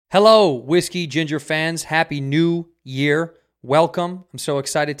Hello, Whiskey Ginger fans. Happy New Year. Welcome. I'm so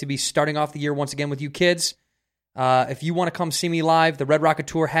excited to be starting off the year once again with you kids. If you want to come see me live, the Red Rocket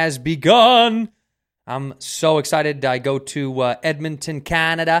Tour has begun. I'm so excited. I go to Edmonton,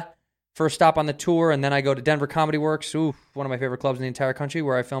 Canada, first stop on the tour, and then I go to Denver Comedy Works, one of my favorite clubs in the entire country,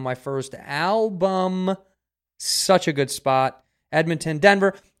 where I filmed my first album. Such a good spot. Edmonton,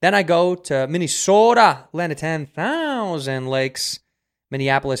 Denver. Then I go to Minnesota, land of 10,000 lakes.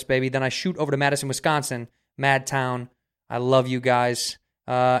 Minneapolis, baby. Then I shoot over to Madison, Wisconsin, Madtown. I love you guys.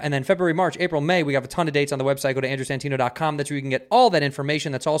 And then February, March, April, May, we have a ton of dates on the website. Go to andrewsantino.com. That's where you can get all that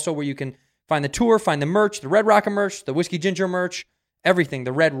information. That's also where you can find the tour, find the merch, the Red Rocket merch, the Whiskey Ginger merch, everything.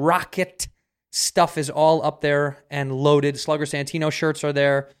 The Red Rocket stuff is all up there and loaded. Slugger Santino shirts are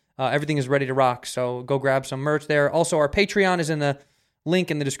there. Everything is ready to rock. So go grab some merch there. Also, our Patreon is in the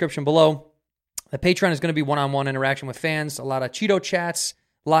link in the description below. The Patreon is going to be one-on-one interaction with fans, a lot of Cheeto chats,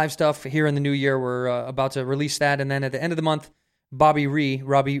 live stuff here in the new year. We're about to release that. And then at the end of the month,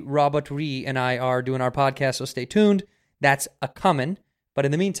 Robert Ree, and I are doing our podcast, so stay tuned. That's a coming. But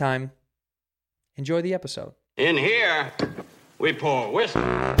in the meantime, enjoy the episode. In here, we pour whisk,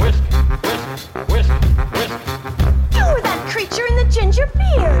 whisk, whisk, whisk, whisk. You're that creature in the ginger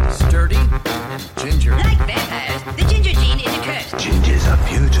beard. Sturdy and ginger. Like vampires, the ginger gene is a curse. Gingers are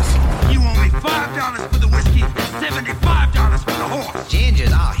beautiful. You owe me $5 for the whiskey and $75 for the horse. Gingers?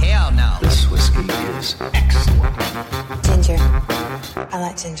 Oh, hell no. This whiskey is excellent. Ginger. I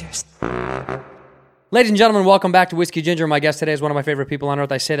like gingers. Ladies and gentlemen, welcome back to Whiskey Ginger. My guest today is one of my favorite people on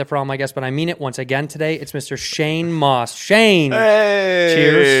earth. I say that for all my guests, but I mean it once again today. It's Mr. Shane Mauss. Shane! Hey!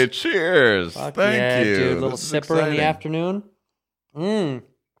 Cheers. Cheers. Fuck Thank yeah, you. Dude, little This is sipper in exciting. the afternoon.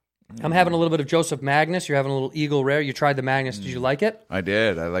 I'm having a little bit of Joseph Magnus. You're having a little Eagle Rare. You tried the Magnus. Did you like it? I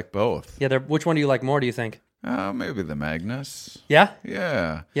did. I like both. Yeah. Which one do you like more, do you think? Maybe the Magnus. Yeah?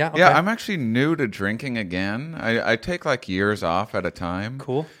 Yeah. Yeah, okay. Yeah, I'm actually new to drinking again. I take like years off at a time.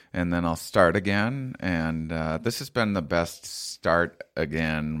 Cool. And then I'll start again. And this has been the best start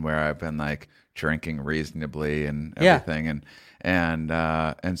again where I've been like drinking reasonably and everything.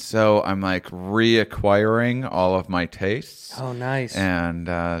 And so I'm like reacquiring all of my tastes. Oh, nice. And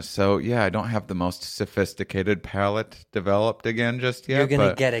so, yeah, I don't have the most sophisticated palate developed again just yet. You're gonna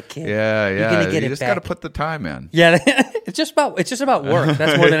but get it, kid. Yeah, You're gonna get you it just back. got to put the time in. Yeah, it's just about work.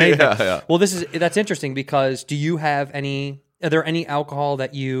 That's more than anything. Yeah. Well, that's interesting because are there any alcohol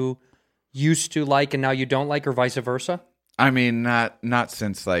that you used to like and now you don't like, or vice versa? I mean, not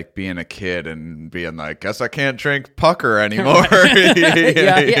since like being a kid and being like, guess I can't drink pucker anymore.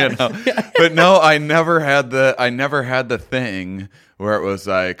 Yeah. You know? But no, I never had the thing where it was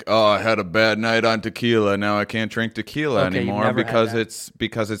like, oh, I had a bad night on tequila, now I can't drink tequila Okay, you've anymore never had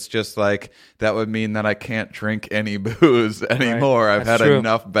because it's just like that would mean that I can't drink any booze anymore. I've That's had true.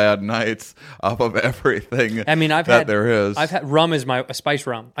 enough bad nights off of everything. I mean, there is. I've had rum is a spice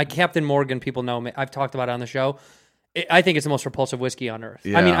rum. Captain Morgan, people know me. I've talked about it on the show. I think it's the most repulsive whiskey on earth.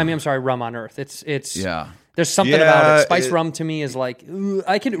 Yeah. I'm sorry, rum on earth. It's Yeah. There's something about it. Spice rum to me is like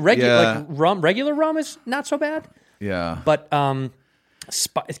I can like regular rum is not so bad. Yeah. But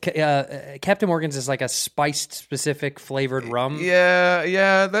Captain Morgan's is like a spiced specific flavored rum.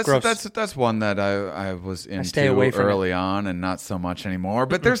 Yeah, Gross. that's one that I was into stay away from early on and not so much anymore.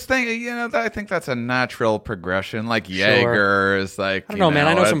 But there's things, I think that's a natural progression. Like Jaeger is like, I don't know, man.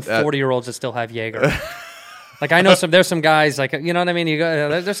 I know some 40-year-olds that still have Jaeger. Like I know there's some guys like, you know what I mean?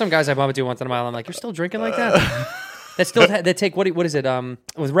 There's some guys I bump into once in a while. I'm like, you're still drinking like that? They take what is it?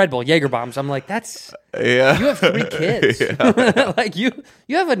 With Red Bull Jaeger bombs. I'm like, that's Yeah. You have 3 kids. Like you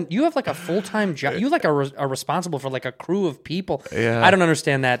have like a full-time job. You like are responsible for like a crew of people. Yeah. I don't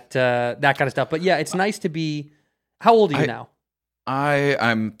understand that kind of stuff. But yeah, it's nice to be. How old are you now?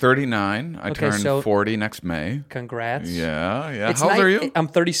 I'm 39. I turn 40 next May. Congrats. Yeah. It's How old are you? I'm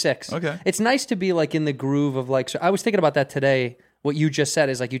 36. Okay. It's nice to be like in the groove of like. So I was thinking about that today. What you just said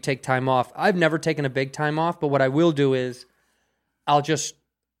is like you take time off. I've never taken a big time off, but what I will do is I'll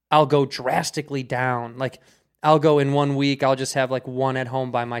go drastically down. Like I'll go in 1 week, I'll just have like one at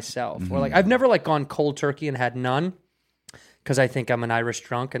home by myself. Or like I've never like gone cold turkey and had none because I think I'm an Irish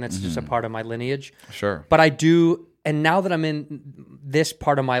drunk and it's just a part of my lineage. Sure. But I do, and now that I'm in this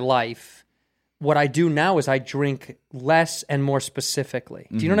part of my life, what I do now is I drink less and more specifically.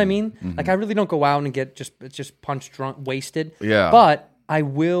 Do you know what I mean? Like I really don't go out and get just punch drunk, wasted. Yeah. But I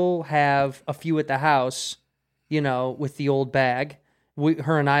will have a few at the house, with the old bag.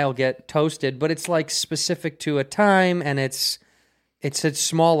 Her and I'll get toasted, but it's like specific to a time and it's a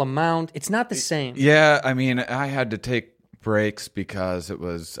small amount. It's not the same. Yeah, I mean, I had to take breaks because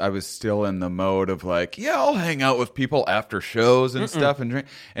I was still in the mode of like, yeah, I'll hang out with people after shows and stuff and drink.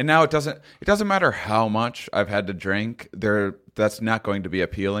 And now it doesn't matter how much I've had to drink. That's not going to be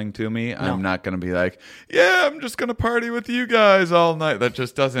appealing to me. No. I'm not going to be like, yeah, I'm just going to party with you guys all night. That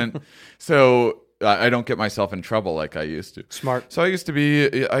just doesn't. So I don't get myself in trouble like I used to. Smart. So I used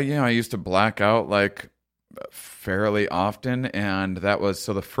to I used to black out like fairly often, and that was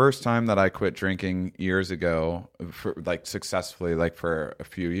the first time that I quit drinking years ago, for like successfully, like for a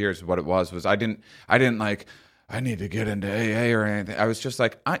few years. What it was I didn't like, I need to get into AA or anything. I was just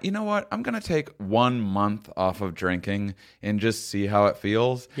like, you know what? I'm gonna take 1 month off of drinking and just see how it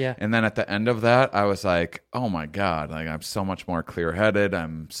feels. Yeah. And then at the end of that, I was like, oh my God, like I'm so much more clear-headed.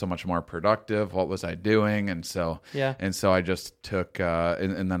 I'm so much more productive. What was I doing? And so I just took,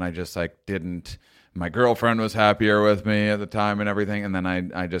 and then I just like didn't. My girlfriend was happier with me at the time and everything. And then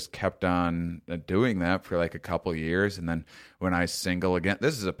I just kept on doing that for like a couple years. And then when I single again,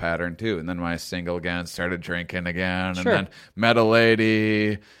 this is a pattern too. And then when I single again, started drinking again. Sure. And then met a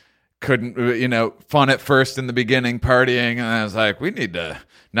lady, couldn't, fun at first in the beginning, partying. And I was like, we need to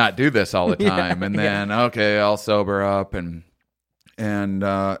not do this all the time. And then, okay, I'll sober up and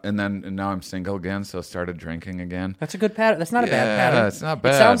now I'm single again, so started drinking again. That's a good pattern. That's not a bad pattern. Yeah, it's not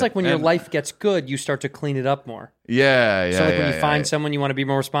bad. It sounds like when your life gets good, you start to clean it up more. Yeah. So like when you find someone, you want to be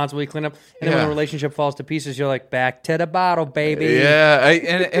more responsible, you clean up. And then when a relationship falls to pieces, you're like, back to the bottle, baby. Yeah,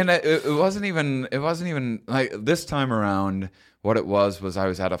 it wasn't even like this time around. What it was I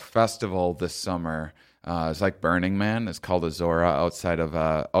was at a festival this summer. It's like Burning Man. It's called Azora outside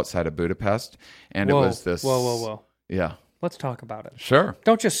of Budapest, and it was this. Whoa. Yeah. Let's talk about it. Sure.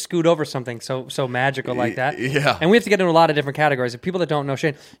 Don't just scoot over something so magical like that. Yeah. And we have to get into a lot of different categories. If people that don't know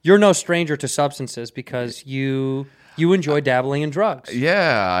Shane, you're no stranger to substances because you enjoy dabbling in drugs.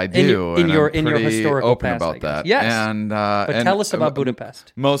 Yeah, I do. In your pretty historical open past, about that. Yes. But tell us about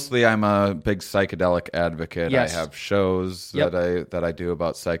Budapest. Mostly, I'm a big psychedelic advocate. Yes. I have shows that I do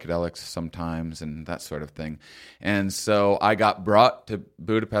about psychedelics sometimes and that sort of thing. And so I got brought to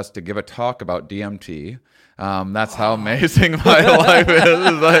Budapest to give a talk about DMT. That's how amazing my life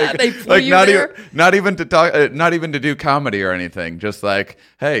is. Not even to do comedy or anything. Just like,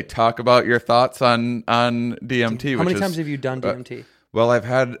 hey, talk about your thoughts on DMT. How many times have you done DMT? Well, I've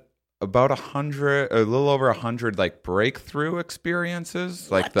had about 100, a little over 100, like breakthrough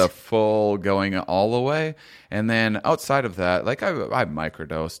experiences, like the full going all the way. And then outside of that, like I've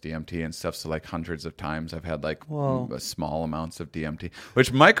microdosed DMT and stuff. So like hundreds of times I've had like small amounts of DMT,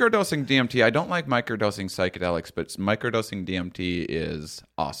 which microdosing DMT, I don't like microdosing psychedelics, but microdosing DMT is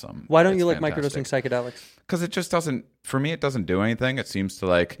awesome. Why don't you like microdosing psychedelics? Because it just doesn't, for me, it doesn't do anything. It seems to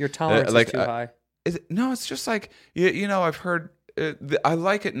like. Your tolerance is too high. No, it's just like, I've heard. I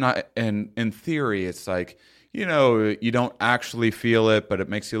like it not, and in theory, it's like, you don't actually feel it, but it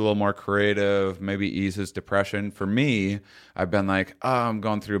makes you a little more creative, maybe eases depression. For me, I've been like, I'm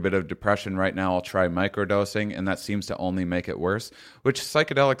going through a bit of depression right now. I'll try microdosing, and that seems to only make it worse, which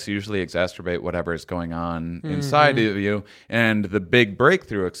psychedelics usually exacerbate whatever is going on inside of you. And the big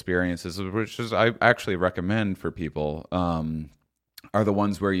breakthrough experiences, which is I actually recommend for people, are the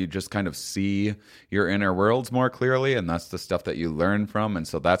ones where you just kind of see your inner worlds more clearly, and that's the stuff that you learn from. And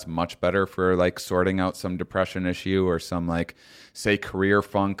so that's much better for like sorting out some depression issue or some like, say, career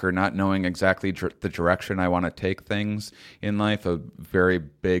funk or not knowing exactly the direction I want to take things in life. A very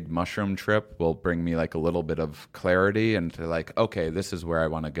big mushroom trip will bring me like a little bit of clarity and to like, okay, this is where I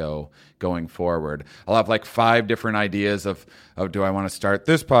want to go going forward. I'll have like 5 different ideas of do I want to start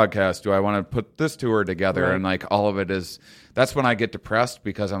this podcast? Do I want to put this tour together? Right. And like all of it is, that's when I get depressed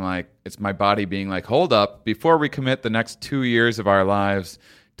because I'm like, it's my body being like, hold up, before we commit the next 2 years of our lives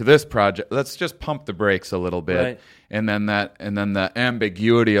to this project, let's just pump the brakes a little bit. Right. And then the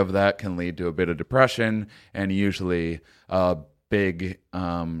ambiguity of that can lead to a bit of depression, and usually a big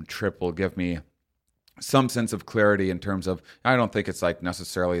trip will give me some sense of clarity in terms of, I don't think it's like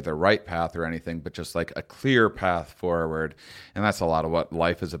necessarily the right path or anything, but just like a clear path forward. And that's a lot of what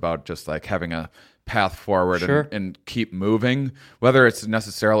life is about, just like having a path forward. Sure. and keep moving, whether it's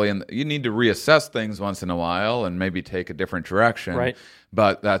necessarily you need to reassess things once in a while and maybe take a different direction. Right.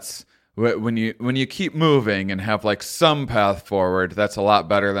 But that's when you keep moving and have like some path forward, that's a lot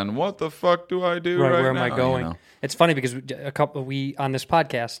better than what the fuck do I do right where now? am I going? It's funny because on this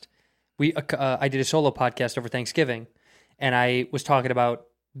podcast, I did a solo podcast over Thanksgiving, and I was talking about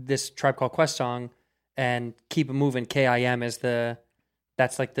this Tribe Called Quest song and Keep It Moving, KIM is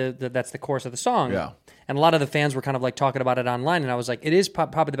that's like that's the chorus of the song. Yeah. And a lot of the fans were kind of like talking about it online, and I was like, it is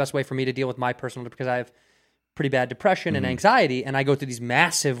probably the best way for me to deal with my personal, because I have pretty bad depression and anxiety, and I go through these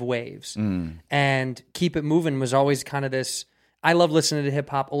massive waves. And Keep It Moving was always kind of this. I love listening to hip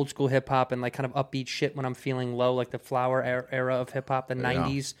hop, old school hip hop, and like kind of upbeat shit when I'm feeling low, like the flower era of hip hop, the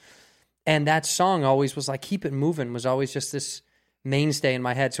 90s. And that song always was like, Keep It Moving was always just this mainstay in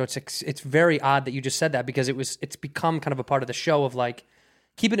my head. So it's very odd that you just said that, because it's become kind of a part of the show of like,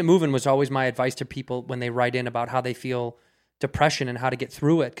 Keeping It Moving was always my advice to people when they write in about how they feel depression and how to get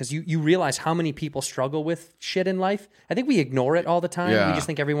through it, because you realize how many people struggle with shit in life. I think we ignore it all the time. Yeah. We just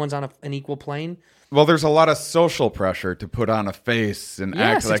think everyone's on an equal plane. Well, there's a lot of social pressure to put on a face and Yes,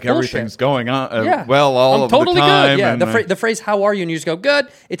 act like it's bullshit. everything's going on Yeah. well all I'm of totally the time. good. Yeah, and, the phrase "How are you?" and you just go good.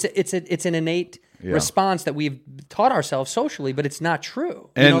 It's an innate response that we've taught ourselves socially, but it's not true.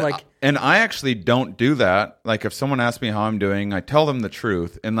 And I actually don't do that. Like if someone asks me how I'm doing, I tell them the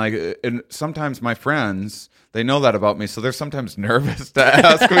truth. And sometimes my friends, they know that about me, so they're sometimes nervous to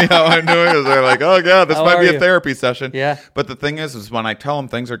ask me how I'm doing. They're like, "Oh God, this might be a therapy session." Yeah. But the thing is when I tell them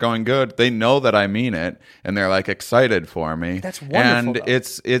things are going good, they know that I mean it, and they're like excited for me. That's wonderful, And though.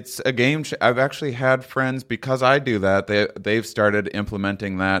 it's a game. I've actually had friends, because I do that. They've started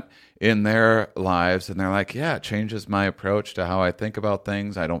implementing that in their lives, and they're like, "Yeah, it changes my approach to how I think about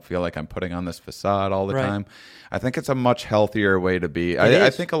things. I don't feel like I'm putting on this facade all the Right. time." I think it's a much healthier way to be. I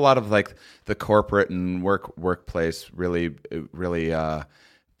think a lot of like the corporate and workplace really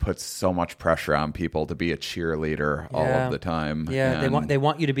puts so much pressure on people to be a cheerleader all of the time. Yeah, And they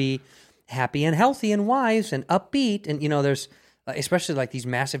want you to be happy and healthy and wise and upbeat. And there's especially like these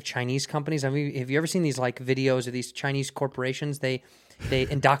massive Chinese companies. I mean, have you ever seen these like videos of these Chinese corporations? They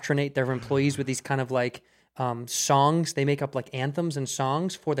indoctrinate their employees with these kind of like songs. They make up like anthems and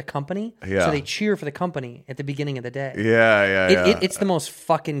songs for the company. Yeah. So they cheer for the company at the beginning of the day. Yeah. It's the most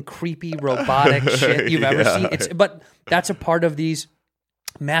fucking creepy, robotic shit you've ever seen. But that's a part of these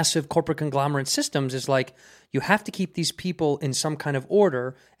massive corporate conglomerate systems, is like you have to keep these people in some kind of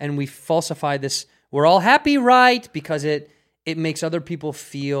order, and we falsify this. We're all happy, right? Because it makes other people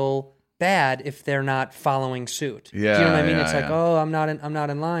feel bad if they're not following suit. Do you know what I mean? It's like, oh, I'm not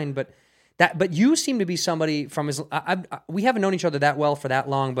in line, but you seem to be somebody from we haven't known each other that well for that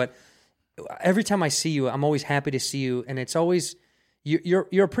long, but every time I see you, I'm always happy to see you, and it's always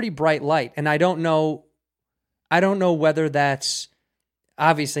you're a pretty bright light, and I don't know whether that's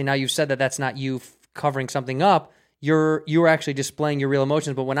obviously, now you've said that that's not you covering something up. You're actually displaying your real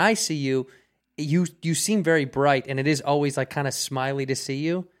emotions, but when I see you, you seem very bright, and it is always like kind of smiley to see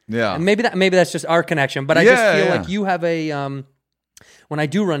you. Yeah. And maybe that's just our connection, but I just feel like you have a when I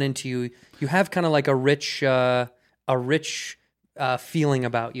do run into you, you have kind of like a rich feeling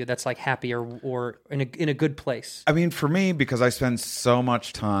about you that's like happy or in a good place. I mean, for me, because I spend so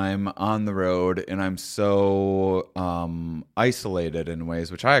much time on the road and I'm so isolated in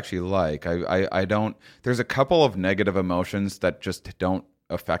ways which I actually like. I don't. There's a couple of negative emotions that just don't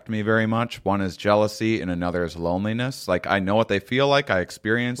affect me very much. One is jealousy and another is loneliness. Like I know what they feel like, I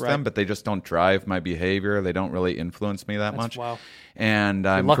experience them, but they just don't drive my behavior. They don't really influence me that much. Wow. And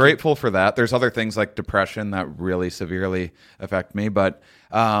I'm grateful for that. There's other things like depression that really severely affect me, but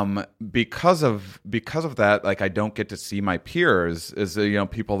because of that, like I don't get to see my peers as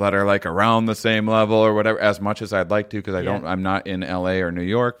people that are like around the same level or whatever as much as I'd like to, because I'm not in LA or New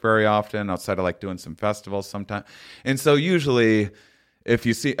York very often, outside of like doing some festivals sometimes. And so usually if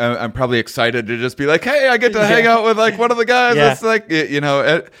you see, I'm probably excited to just be like, hey, I get to hang out with like one of the guys that's like,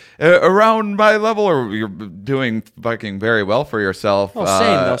 around my level, or you're doing fucking very well for yourself.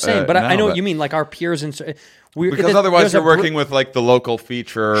 Same. But I know what you mean, like our peers and because otherwise you're working with like the local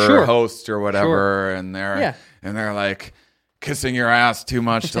feature or host or whatever, and they're like kissing your ass too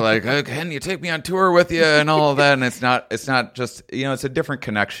much to like, oh, can you take me on tour with you and all of that, and it's not just it's a different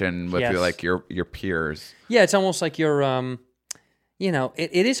connection with like your peers. Yeah, it's almost like you're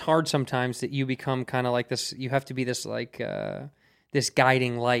it is hard sometimes that you become kind of like this. You have to be this like this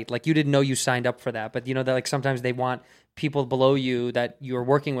guiding light. Like you didn't know you signed up for that, but that like sometimes they want people below you that you're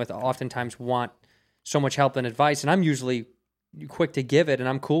working with. Oftentimes want so much help and advice, and I'm usually quick to give it, and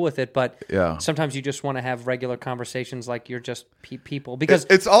I'm cool with it. But sometimes you just want to have regular conversations, like you're just people. Because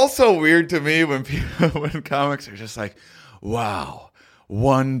it's also weird to me when when comics are just like, wow.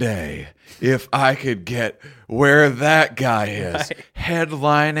 One day, if I could get where that guy is,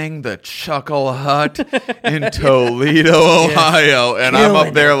 headlining the Chuckle Hut in Toledo, Ohio, and I'm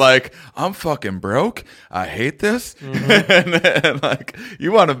up there like, I'm fucking broke. I hate this. and like,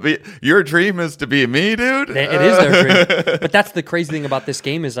 you want to be, your dream is to be me, dude? It is their dream. But that's the crazy thing about this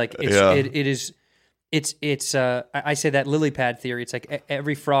game is like, I say that lily pad theory. It's like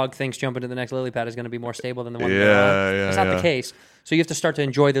every frog thinks jumping to the next lily pad is going to be more stable than the one. It's not the case. So you have to start to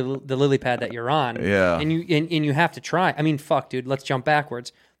enjoy the lily pad that you're on. Yeah. And you have to try. I mean, fuck, dude. Let's jump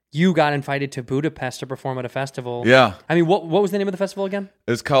backwards. You got invited to Budapest to perform at a festival. Yeah. I mean, what was the name of the festival again?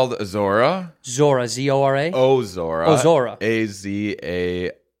 It's called Zora. Zora, Zora. Zora. Zora.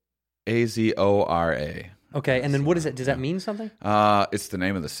 Azora. Okay, and then what is it? Does that mean something? It's the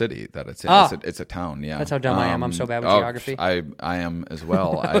name of the city that it's in. It's a town. Yeah, that's how dumb I am. I'm so bad with geography. I am as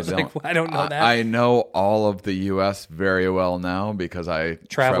well. I don't know that. I know all of the U.S. very well now because I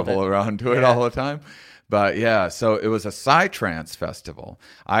travel around to it all the time. But yeah, so it was a Psytrance festival.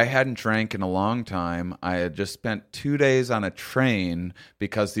 I hadn't drank in a long time. I had just spent 2 days on a train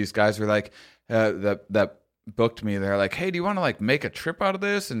because these guys were like that booked me. They're like, hey, do you want to like make a trip out of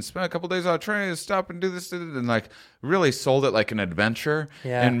this and spend a couple days on a train and stop and do this and like really sold it like an adventure.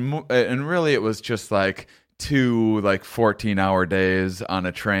 Yeah. And really it was just like 2 like 14-hour days on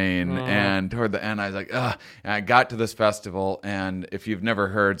a train. And toward the end I was like, ugh. And I got to this festival, and if you've never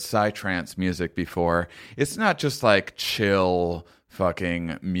heard Psytrance music before, it's not just like chill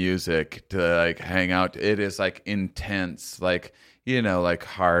fucking music to like hang out. It is like intense, like, you know, like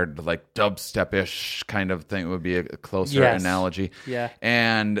hard, like dubstep-ish kind of thing would be a closer analogy. Yeah.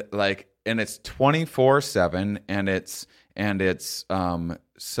 And it's 24/7, and it's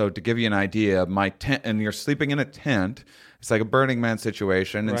so to give you an idea, my tent, and you're sleeping in a tent. It's like a Burning Man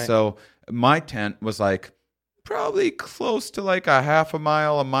situation. And so my tent was like probably close to like a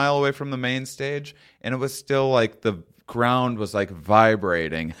mile away from the main stage, and it was still like the ground was like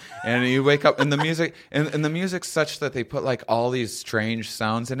vibrating, and you wake up and the music and the music's such that they put like all these strange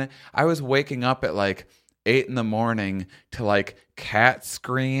sounds in it. I was waking up at like 8 a.m. to like cat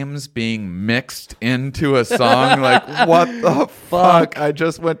screams being mixed into a song. Like, what the fuck? I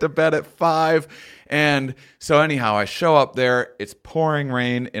just went to bed at 5. And so anyhow, I show up there, it's pouring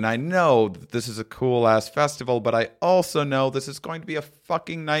rain, and I know that this is a cool-ass festival, but I also know this is going to be a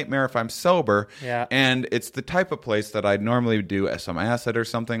fucking nightmare if I'm sober. Yeah. And it's the type of place that I'd normally do some acid or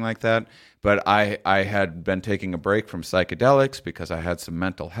something like that, but I had been taking a break from psychedelics because I had some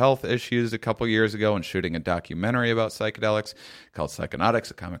mental health issues a couple years ago and shooting a documentary about psychedelics called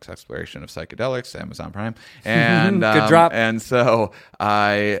Psychonautics, a comics exploration of psychedelics, Amazon Prime. And good drop. And so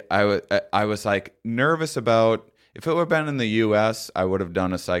I was like nervous about, if it would have been in the U.S., I would have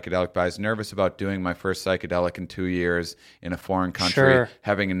done a psychedelic, but I was nervous about doing my first psychedelic in 2 years in a foreign country,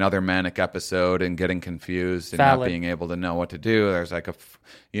 having another manic episode and getting confused and not being able to know what to do. There's like this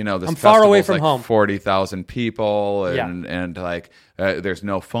I'm far away from like home. 40,000 people, and like there's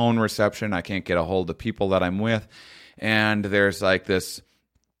no phone reception. I can't get a hold of people that I'm with, and there's like this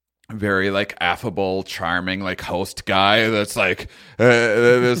very like affable, charming like host guy that's like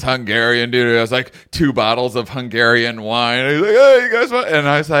this Hungarian dude who has like 2 bottles of Hungarian wine. And he's like, hey, you guys want? And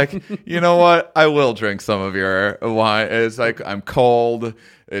I was like, you know what? I will drink some of your wine. It's like, I'm cold.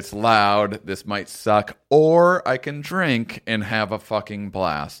 It's loud. This might suck. Or I can drink and have a fucking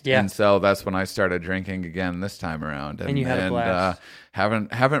blast. Yeah. And so that's when I started drinking again this time around. And you had a blast.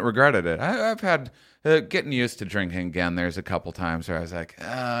 Haven't regretted it. I've had getting used to drinking again. There's a couple times where I was like,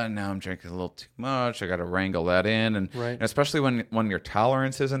 now I'm drinking a little too much. I got to wrangle that in, and especially when your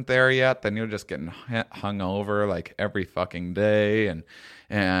tolerance isn't there yet, then you're just getting hung over like every fucking day, and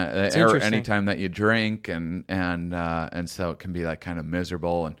or anytime that you drink, and so it can be like kind of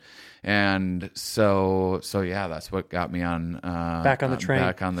miserable, and so yeah, that's what got me on back on the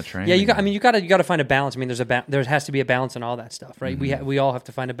train. Yeah, you got to find a balance. I mean, there has to be a balance in all that stuff, right? Mm-hmm. We all have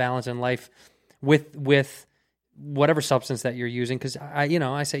to find a balance in life with whatever substance that you're using, because I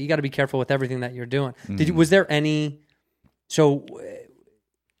say you got to be careful with everything that you're doing. Mm-hmm. Was there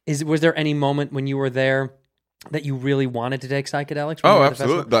any moment when you were there that you really wanted to take psychedelics? Oh,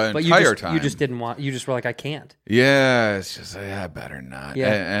 absolutely. The entire time. You just didn't want. You just were like, I can't. Yeah, it's just I better not.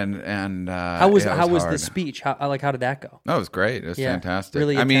 Yeah. And how was hard. the speech? How did that go? That was great. It was fantastic.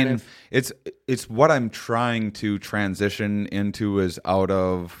 Really attentive. I mean, it's what I'm trying to transition into is out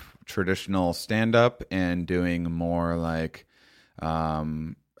of traditional stand-up and doing more like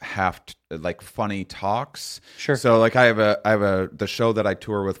like funny talks. Sure. So like I have the show that I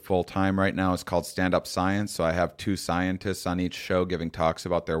tour with full time right now is called Stand Up Science. So I have 2 scientists on each show giving talks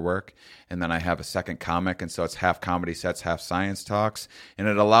about their work, and then I have a second comic, and so it's half comedy sets, half science talks, and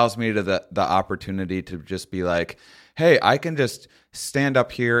it allows me to the opportunity to just be like, hey, I can just stand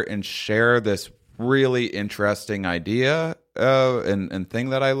up here and share this really interesting idea and thing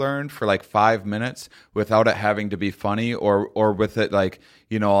that I learned for like 5 minutes without it having to be funny, or with it like,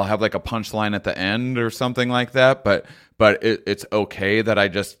 I'll have like a punchline at the end or something like that, but it's okay that I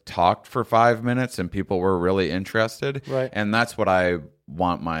just talked for 5 minutes and people were really interested. Right. And that's what I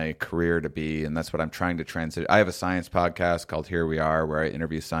want my career to be, and that's what I'm trying to transition. I have a science podcast called Here We Are, where I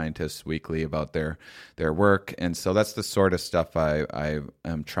interview scientists weekly about their work, and so that's the sort of stuff I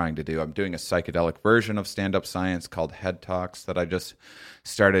am trying to do. I'm doing a psychedelic version of stand-up science called Head Talks that I just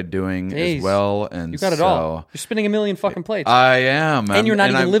started doing as well. And you got it all. You're spinning a million fucking plates. I am, and you're not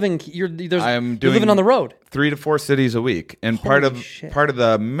even living. You're living on the road. 3 to 4 cities a week, and Holy part of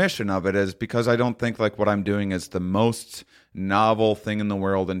the mission of it is because I don't think like what I'm doing is the most novel thing in the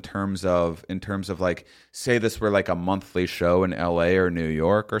world in terms of like, say this were like a monthly show in LA or New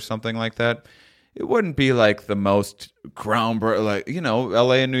York or something like that. It wouldn't be like the most groundbreaking, like, you know,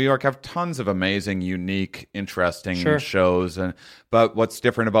 LA and New York have tons of amazing, unique, interesting shows. But what's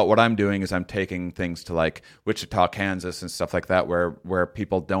different about what I'm doing is I'm taking things to like Wichita, Kansas and stuff like that, where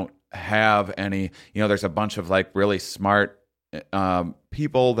people don't have any, you know, there's a bunch of like really smart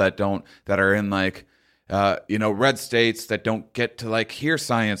people that are in like, you know, red states that don't get to like hear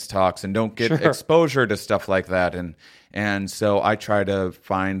science talks and don't get exposure to stuff like that. And so I try to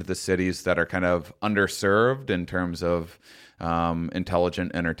find the cities that are kind of underserved in terms of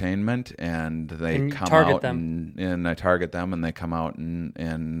intelligent entertainment, and they come out and I target them, and they come out and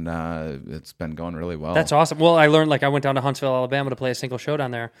it's been going really well. That's awesome. Well, I learned, like, I went down to Huntsville, Alabama to play a single show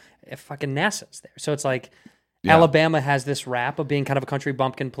down there. Fucking NASA's there. So it's like Alabama has this rap of being kind of a country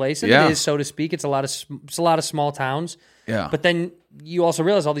bumpkin place, and it is, so to speak. It's a lot of small towns. Yeah. But then you also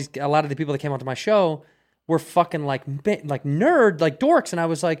realize a lot of the people that came out to my show were fucking like nerd, like dorks, and I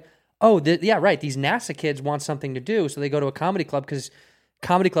was like, oh, yeah, right. These NASA kids want something to do, so they go to a comedy club, because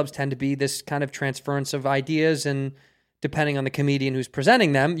comedy clubs tend to be this kind of transference of ideas, and depending on the comedian who's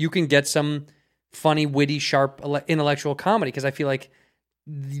presenting them, you can get some funny, witty, sharp, intellectual comedy, because I feel like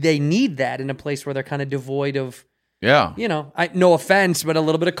they need that in a place where they're kind of devoid of, you know, no offense, but a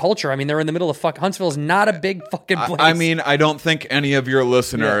little bit of culture. I mean, they're in the middle of Huntsville is not a big fucking place. I mean, I don't think any of your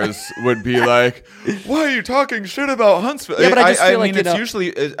listeners would be like, why are you talking shit about Huntsville? Yeah, but I just feel like, it's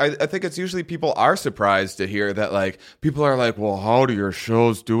usually, I think it's usually people are surprised to hear that, like, people are like, well, how do your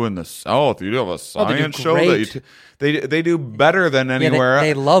shows do in the South? You have a science show that they do better than anywhere else.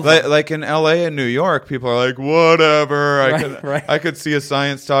 They love it. Like in LA and New York, people are like, whatever. I could see a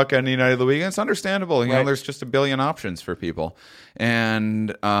science talk any night of the week. And it's understandable. You know, there's just a billion options for people.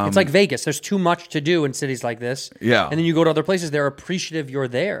 And it's like Vegas. There's too much to do in cities like this. Yeah. And then you go to other places, they're appreciative you're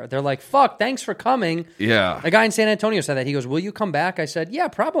there. They're like, fuck, thanks for coming. Yeah. A guy in San Antonio said that. He goes, will you come back? I said, yeah,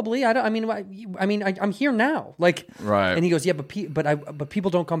 probably. I'm here now. Like, right. And he goes, yeah, but people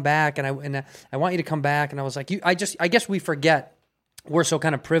don't come back, and I want you to come back. And I was like, I guess we forget we're so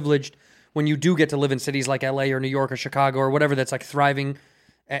kind of privileged when you do get to live in cities like LA or New York or Chicago or whatever that's like thriving,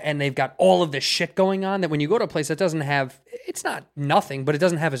 and they've got all of this shit going on, that when you go to a place that doesn't have, it's not nothing, but it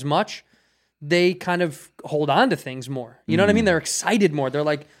doesn't have as much, they kind of hold on to things more. You know what I mean? They're excited more. They're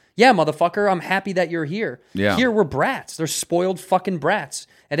like, yeah, motherfucker, I'm happy that you're here. Yeah. Here we're brats. They're spoiled fucking brats.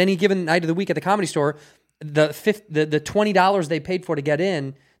 At any given night of the week at the Comedy Store, the $20 they paid for to get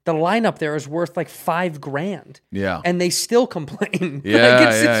in, the lineup there is worth like $5,000. Yeah. And they still complain. Yeah.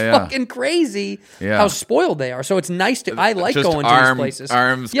 Like it's fucking crazy how spoiled they are. So it's nice to, I like just going to these places.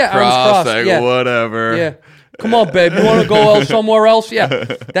 Arms crossed, like whatever. Yeah. Come on, babe. You want to go somewhere else? Yeah.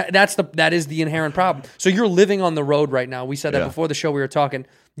 That is the inherent problem. So you're living on the road right now. We said that before the show. We were talking.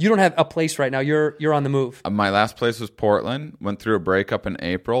 You don't have a place right now. You're on the move. My last place was Portland. Went through a breakup in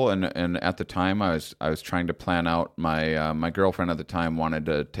April, and at the time I was trying to plan out my girlfriend at the time wanted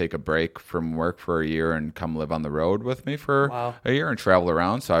to take a break from work for a year and come live on the road with me for a year and travel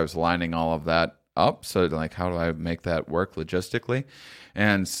around. So I was lining all of that up. So like, how do I make that work logistically?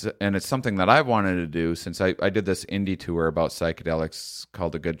 And it's something that I've wanted to do since I did this indie tour about psychedelics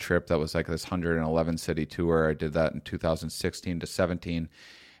called A Good Trip. That was like this 111 city tour. I did that in 2016 to 17.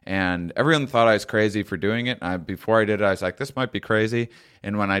 And everyone thought I was crazy for doing it. Before I did it, I was like, this might be crazy.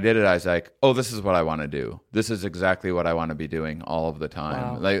 And when I did it, I was like, oh, this is what I want to do. This is exactly what I want to be doing all of the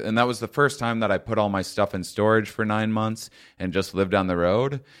time. Wow. And that was the first time that I put all my stuff in storage for 9 months and just lived on the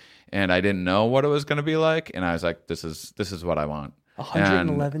road. And I didn't know what it was going to be like. And I was like, this is what I want.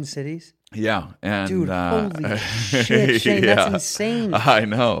 111 cities? Yeah. And, dude, holy shit, Shane, that's insane. I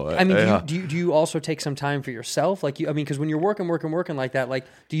know. I mean, do you also take some time for yourself? Like, because when you're working like that, like,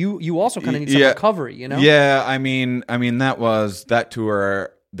 do you also kind of need some recovery, you know? Yeah, I mean, that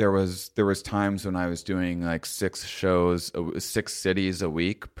tour. There was times when I was doing like 6 cities a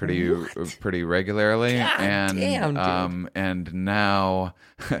week, pretty regularly, and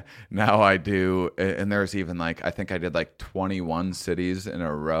now I do, and there's even like I think I did like 21 cities in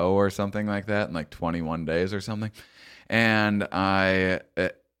a row or something like that in like 21 days or something, and I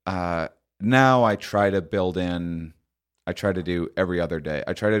now I try to build in I try to do every other day.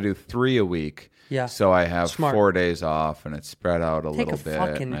 I try to do 3 a week. Yeah. So I have Smart. 4 days off, and it's spread out a Take little a bit.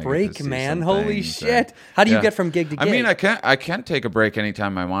 fucking and I get break, to see man. some Holy things, shit. and- How do you yeah. get from gig to gig? I mean, I can't take a break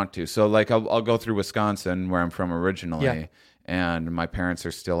anytime I want to. So like I'll go through Wisconsin, where I'm from originally. Yeah. And my parents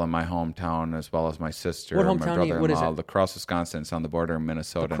are still in my hometown, as well as my sister What and my hometown are you- what is brother-in-law. it? La Crosse, Wisconsin. It's on the border of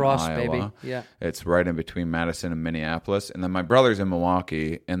Minnesota Crosse, and Iowa. baby. Yeah. It's right in between Madison and Minneapolis. And then my brother's in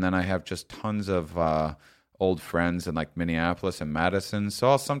Milwaukee. And then I have just tons of old friends in like Minneapolis and Madison. So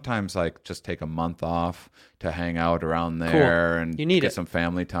I'll sometimes like just take a month off to hang out around there and You need get it. some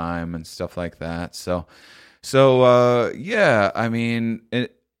family time and stuff like that. So yeah, I mean,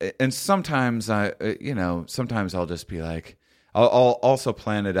 and sometimes sometimes I'll just be like, I'll also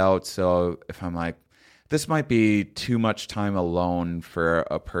plan it out. So if I'm like, this might be too much time alone for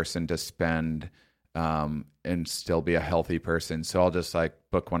a person to spend, and still be a healthy person. So I'll just like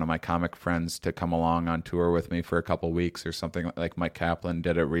book one of my comic friends to come along on tour with me for a couple weeks or something. Like Mike Kaplan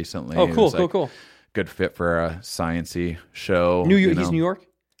did it recently. Oh, It cool, was, like, cool. Good fit for a science-y show. New York, you he's know? New York?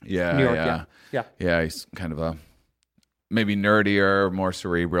 Yeah, New York, yeah. yeah. He's kind of a maybe nerdier, more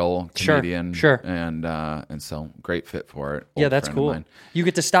cerebral Sure, comedian. sure. And so great fit for it. Yeah, Old that's friend of cool. mine. You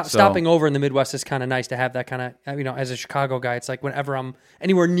get to stopping over in the Midwest is kind of nice to have that kind of, as a Chicago guy, it's like whenever I'm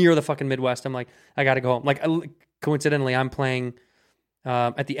anywhere near the fucking Midwest, I'm like, I got to go home. Like, coincidentally, I'm playing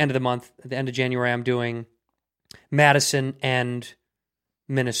at the end of the month, at the end of January, I'm doing Madison and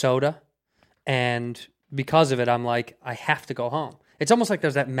Minnesota. And because of it, I'm like, I have to go home. It's almost like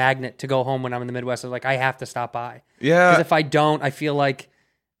there's that magnet to go home when I'm in the Midwest. It's like, I have to stop by. Yeah. Because if I don't, I feel like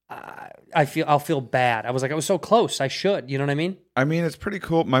I'll feel bad. I was so close. I should. You know what I mean? I mean, it's pretty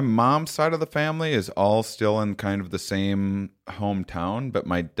cool. My mom's side of the family is all still in kind of the same hometown, but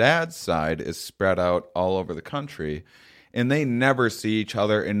my dad's side is spread out all over the country, and they never see each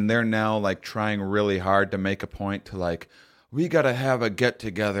other. And they're now like trying really hard to make a point to like, we got to have a get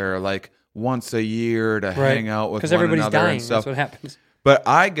together like once a year to hang out with one everybody's another dying. and stuff. That's what happens. But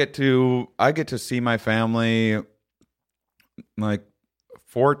I get to see my family like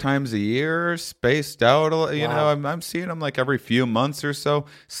 4 times a year, spaced out. You know, I'm seeing them like every few months or so.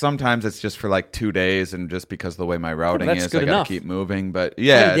 Sometimes it's just for like 2 days, and just because of the way my routing that's is, good I got enough. to keep moving. But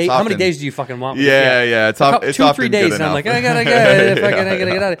yeah, How many days do you fucking want? Yeah. It's 2-3 often days, good and I'm like, enough. I gotta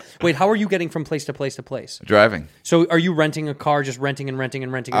get out of it. Wait, how are you getting from place to place to place? Driving. So are you renting a car, just renting and renting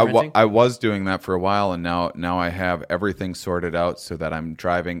and renting and renting? I was doing that for a while, and now I have everything sorted out so that I'm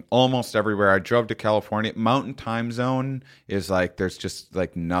driving almost everywhere. I drove to California. Mountain Time Zone is like there's just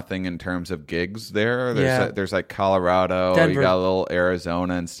like nothing in terms of gigs there. There's like Colorado, Denver. you got a little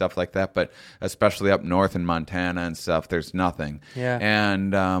Arizona and stuff like that, but especially up north in Montana and stuff, there's nothing. Yeah.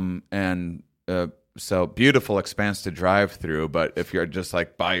 And so beautiful expanse to drive through, but if you're just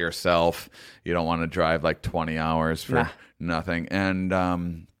like by yourself, you don't want to drive like 20 hours for nothing. And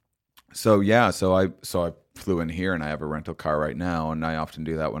so I flew in here, and I have a rental car right now, and I often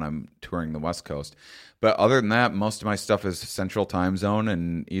do that when I'm touring the West Coast. But other than that, most of my stuff is Central Time Zone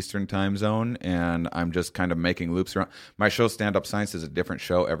and Eastern Time Zone, and I'm just kind of making loops around. My show, Stand Up Science, is a different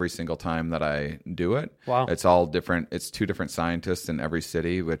show every single time that I do it. Wow. It's all different. It's 2 different scientists in every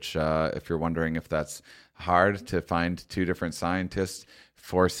city, which if you're wondering if that's hard to find 2 different scientists,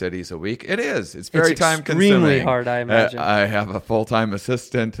 4 cities a week, it is. It's very time consuming. Extremely hard, I imagine. I have a full-time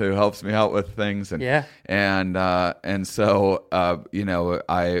assistant who helps me out with things, and so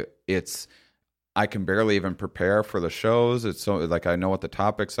I can barely even prepare for the shows. It's so like I know what the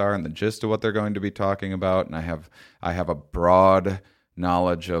topics are and the gist of what they're going to be talking about, and I have a broad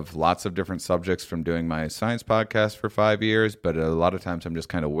knowledge of lots of different subjects from doing my science podcast for 5 years. But a lot of times I'm just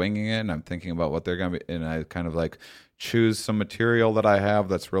kind of winging it, and I'm thinking about what they're going to be, and I kind of like choose some material that I have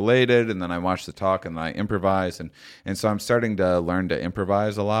that's related, and then I watch the talk, and then I improvise, and so I'm starting to learn to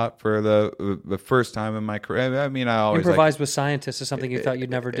improvise a lot for the first time in my career. I mean, I always improvise with scientists is something you thought you'd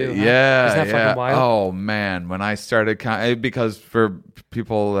never do. Huh? Yeah, Isn't that fucking wild? Oh man, when I started, because for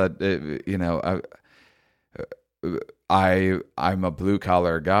people that I'm a blue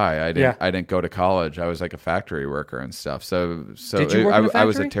collar guy. I didn't go to college. I was like a factory worker and stuff. So did you work in a I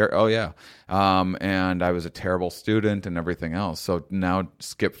was factory? and I was a terrible student and everything else. So now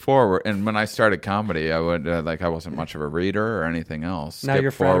skip forward, and when I started comedy, I would I wasn't much of a reader or anything else. Now Skip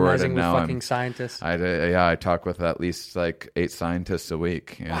you're forward, fraternizing and with now fucking scientists. I talk with at least like 8 scientists a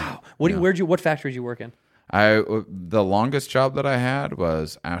week. Yeah. Wow. What factory did you work in? The longest job that I had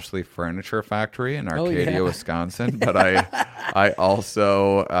was Ashley Furniture Factory in Arcadia, Wisconsin. But I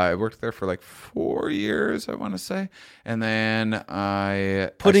also worked there for like 4 years, I want to say, and then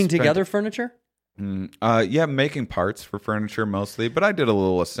I Putting spent- together furniture. Yeah, making parts for furniture mostly, but I did a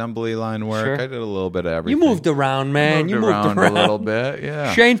little assembly line work. Sure. I did a little bit of everything. You moved around, man. You moved around a little bit,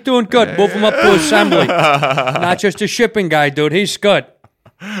 yeah. Shane's doing good. Move him up to assembly. Not just a shipping guy, dude. He's good.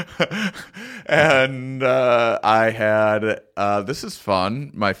 And I had this is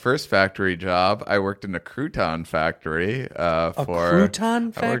fun. My first factory job, I worked in a crouton factory. Crouton I worked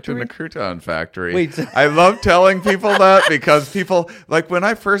in factory? a crouton factory. Wait. I love telling people that because people like when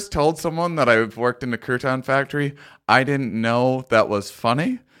I first told someone that I worked in a crouton factory, I didn't know that was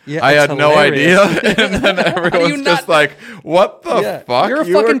funny. Yeah, I it's had no idea, hilarious. and then everyone's just like, "What the fuck? You're a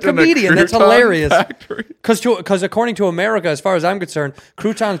You fucking worked in a comedian. That's crouton hilarious." factory?" Because according to America, as far as I'm concerned,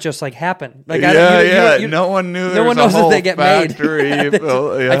 croutons just like happen. Like no one knew. No one knows that they get factory. made.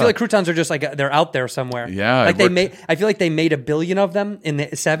 Well, yeah. I feel like croutons are just like they're out there somewhere. Yeah, like I feel like they made 1 billion of them in the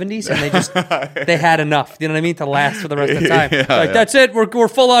 70s, and they just they had enough. You know what I mean, to last for the rest of the time. That's it. We're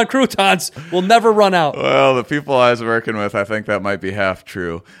full on croutons. We'll never run out. Well, the people I was working with, I think that might be half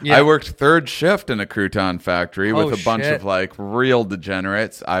true. Yeah. I worked third shift in a crouton factory with a bunch shit. of like real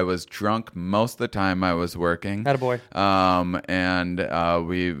degenerates. I was drunk most of the time I was working. Attaboy.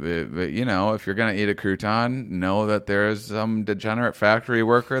 We you know, if you're gonna eat a crouton, know that there's some degenerate factory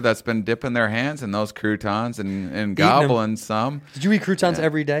worker that's been dipping their hands in those croutons and gobbling some. Did you eat croutons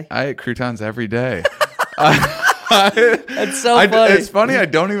every day? I ate croutons every day. That's so funny. It's funny. I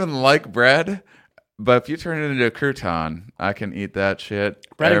don't even like bread. But if you turn it into a crouton, I can eat that shit.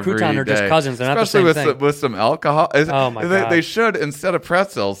 Bread and every crouton are just day. cousins. They're not the Especially same thing. with some alcohol. Oh, my God. They should, instead of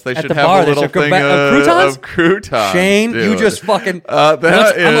pretzels, they At should the have bar, a they little should go thing back- croutons? of croutons. Shane, dude. you just fucking. That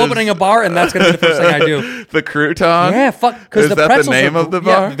I'm is- opening a bar, and that's gonna be the first thing I do. The crouton? Yeah, fuck. Because Is the that pretzels the name are, of the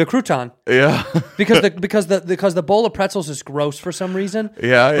bar? Yeah, the crouton. Yeah. Because the bowl of pretzels is gross for some reason.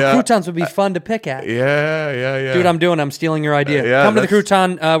 Yeah, the yeah. croutons would be fun to pick at. Yeah. Dude, I'm stealing your idea. Yeah, Come to the that's-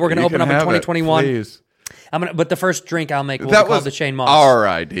 crouton. We're gonna You open can up in have it, 2021. please. But the first drink I'll make will be That called was the Shane Mauss. our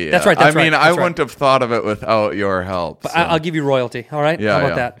idea. That's right. I mean, I that's right. wouldn't have thought of it without your help. But so. I'll give you royalty. All right. Yeah, How about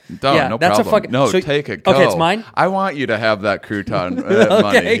yeah. that? Done, yeah, no that's problem. a fucking. No, so, take it. Go. Okay, it's mine. I want you to have that crouton Okay,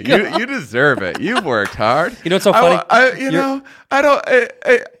 money. go. You deserve it. You've worked hard. You know what's so funny? I've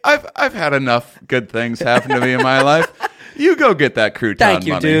had enough good things happen to me in my life. You go get that crouton Thank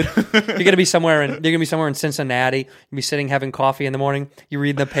you, money. dude. You're gonna be somewhere in Cincinnati. You'll be sitting having coffee in the morning. You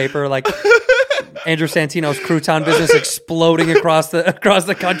read the paper like Andrew Santino's crouton business exploding across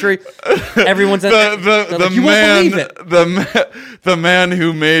the country. Everyone's you won't believe it. The man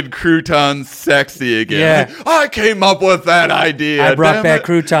who made croutons sexy again. Yeah. I came up with that idea. I brought damn back it.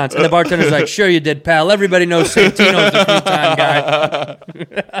 croutons, and the bartender's like, "Sure you did, pal. Everybody knows Santino's the crouton guy."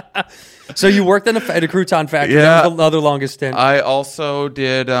 So you worked in a crouton factory. Yeah. That was the other longest stint. I also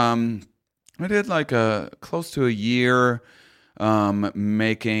did. I did like close to a year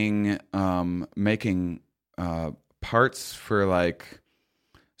making parts for like.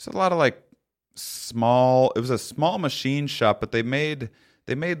 It's a lot of like small. It was a small machine shop, but they made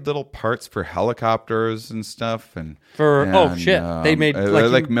little parts for helicopters and stuff. And they made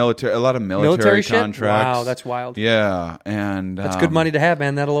like military. A lot of military shit? contracts. Wow, that's wild. Yeah, and That's good money to have,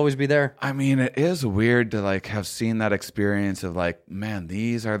 man. That'll always be there. I mean, it is weird to like have seen that experience of like, man,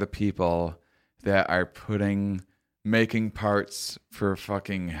 these are the people that are making parts for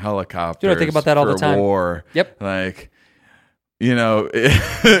fucking helicopters. Dude, I think about that all the for time. War. Yep. Like, you know,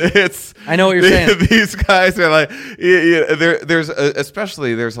 it's. I know what you're saying. These guys are like, there's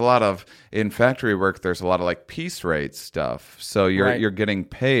a lot of in factory work. There's a lot of like piece rate stuff. So you're getting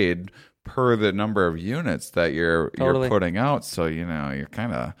paid per the number of units that you're putting out. So you're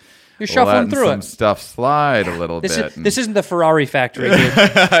kind of. You're shuffling through some it. stuff slide a little bit. This isn't the Ferrari factory, dude.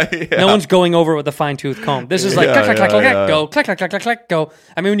 Yeah. No one's going over it with a fine-tooth comb. This is like Yeah, clack, clack, clack, yeah, clack, yeah. go, clack, clack, clack, clack, clack, go.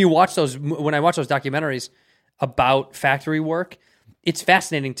 I mean, when I watch those documentaries about factory work, it's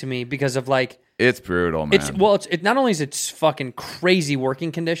fascinating to me because of like It's brutal, man. It's not only is it fucking crazy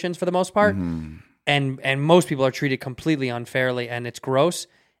working conditions for the most part, and most people are treated completely unfairly, and it's gross.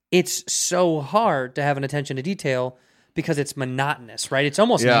 It's so hard to have an attention to detail because it's monotonous, right? It's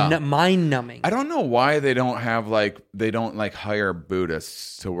almost mind-numbing. I don't know why they don't hire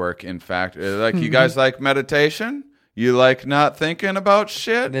Buddhists to work in factory. Like, you guys like meditation? You like not thinking about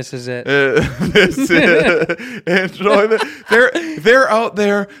shit? This is it. Enjoy they're out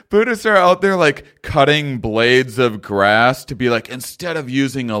there. Buddhists are out there like cutting blades of grass to be like, instead of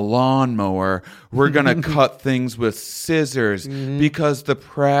using a lawnmower, we're gonna cut things with scissors Mm-hmm. because the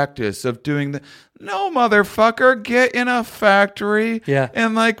practice of doing the no, motherfucker, get in a factory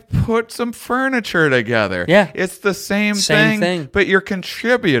and like put some furniture together. Yeah. It's the same Same thing, thing. but you're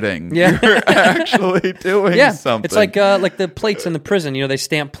contributing. Yeah. You're actually doing something. It's like the plates in the prison. You know, they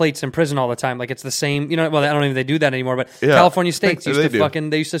stamp plates in prison all the time. Like it's the same. You know, well, I don't even they do that anymore. But California states used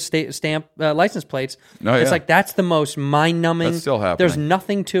to used to stamp license plates. Oh, it's like that's the most mind numbing. That's still happening. There's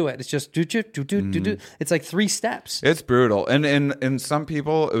nothing to it. It's just do. It's like 3 steps. It's brutal. And some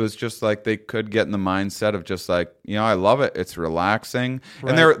people, it was just like they could get in the mindset of just like, you know, I love it. It's relaxing.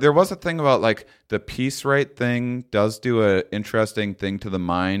 Right. And there was a thing about like the piece rate thing does do a interesting thing to the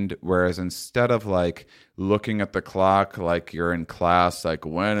mind. Whereas instead of like looking at the clock, like you're in class, like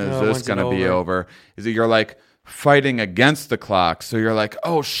when is this going to be over? Is it you're like fighting against the clock. So you're like,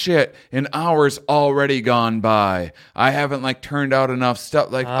 oh shit, an hour's already gone by. I haven't like turned out enough stuff.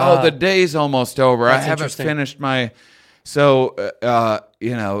 Like, oh, the day's almost over. I haven't finished my... So,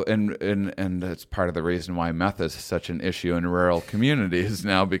 you know, and that's part of the reason why meth is such an issue in rural communities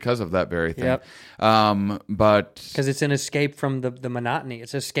now because of that very thing. Yep. But because it's an escape from the monotony.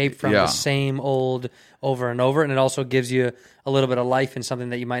 It's escape from the same old over and over, and it also gives you a little bit of life in something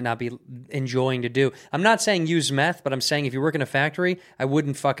that you might not be enjoying to do. I'm not saying use meth, but I'm saying if you work in a factory, I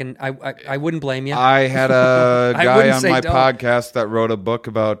wouldn't wouldn't blame you. I had a guy on my don't. podcast that wrote a book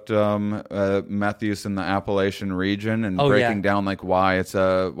about meth use in the Appalachian region and breaking down like why it's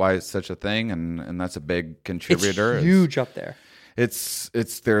such a thing, and that's a big contributor. It's huge up there.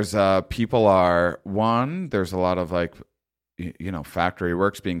 There's people are one. There's a lot of like, you know, factory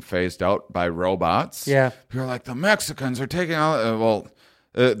works being phased out by robots. Yeah, you're like the Mexicans are taking out.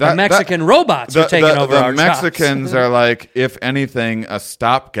 The Mexican robots are taking over our jobs. The Mexicans are like, if anything, a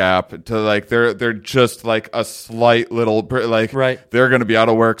stopgap to like they're just like a slight little like they're going to be out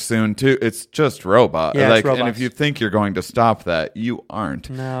of work soon too. It's just robot. Yeah, like, it's robots. and if you think you're going to stop that, you aren't.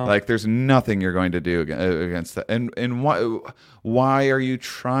 No. Like there's nothing you're going to do against that. And why are you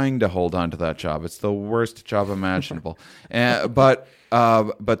trying to hold on to that job? It's the worst job imaginable. But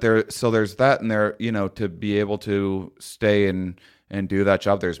there's that, and there, you know, to be able to stay and do that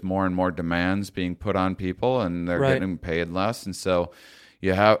job, there's more and more demands being put on people, and they're getting paid less. And so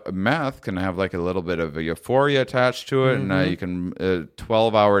you have meth can have like a little bit of a euphoria attached to it, and you can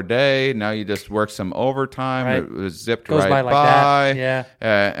 12-hour day. Now you just work some overtime. Right. It was zipped Goes right by like that. Yeah.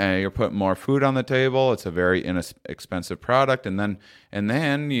 And you're putting more food on the table. It's a very inexpensive product, and then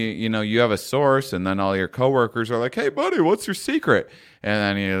you know you have a source, and then all your coworkers are like, "Hey, buddy, what's your secret?" And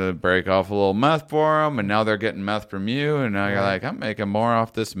then you break off a little meth for them, and now they're getting meth from you, and now you're like, I'm making more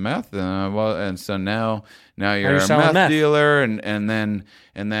off this meth than I was. And so now you're a meth dealer, and then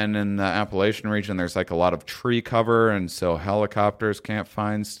in the Appalachian region, there's like a lot of tree cover, and so helicopters can't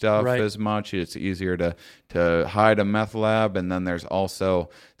find stuff as much. It's easier to hide a meth lab, and then there's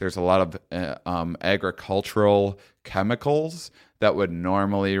a lot of agricultural chemicals that would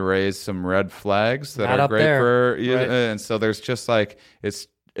normally raise some red flags that are great for you. And so there's just like it's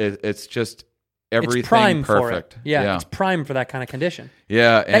just everything it's prime perfect. For it. Yeah, it's prime for that kind of condition.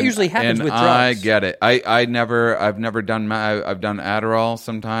 Yeah, that usually happens with drugs. I get it. I've never done. I've done Adderall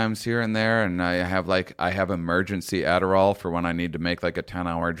sometimes here and there, and I have emergency Adderall for when I need to make like a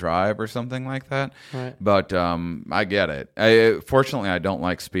 10-hour drive or something like that. Right. But I get it. Fortunately, I don't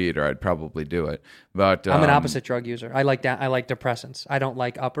like speed, or I'd probably do it. But I'm an opposite drug user. I like depressants. I don't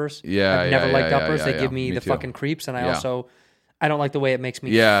like uppers. Yeah, I've never liked uppers. Yeah, they give me the too. fucking creeps, and I don't like the way it makes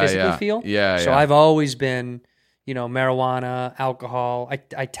me physically feel. Yeah, so I've always been, you know, marijuana, alcohol.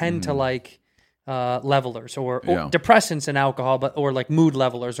 I tend to like levelers or depressants and alcohol, or like mood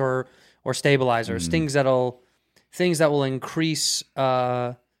levelers or stabilizers, things that will increase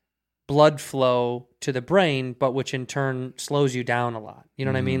blood flow to the brain, but which in turn slows you down a lot. You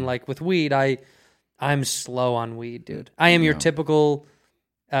know what I mean? Like with weed, I'm slow on weed, dude. I am your typical,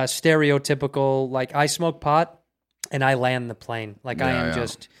 stereotypical, like I smoke pot and I land the plane. Like I am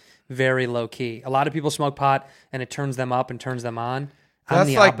just very low key. A lot of people smoke pot and it turns them up and turns them on. That's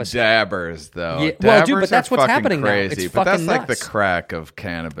the like opposite. dabbers, though. Yeah, dabbers well, dude, but that's what's fucking happening crazy, now. It's but that's fucking like nuts. the crack of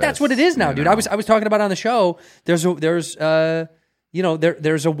cannabis. That's what it is now, dude. know? I was talking about it on the show. There's a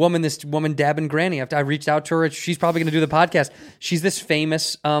woman, this woman Dabin Granny. I reached out to her. She's probably going to do the podcast. She's this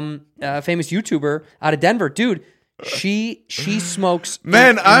famous YouTuber out of Denver, dude. She smokes.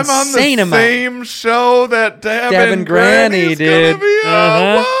 Man, I'm on the same show that Dabin Granny did.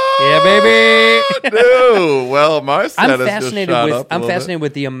 Yeah, baby. Dude, well, my status I'm fascinated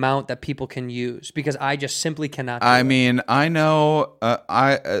with the amount that people can use because I just simply cannot. I mean, I know.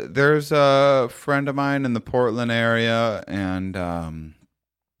 There's a friend of mine in the Portland area, and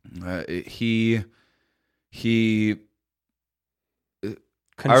He I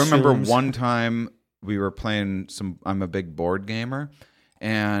Consumes. remember one time we were playing I'm a big board gamer,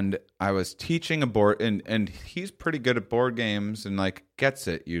 and I was teaching a board, and he's pretty good at board games and like gets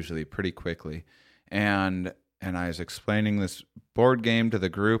it usually pretty quickly. And I was explaining this board game to the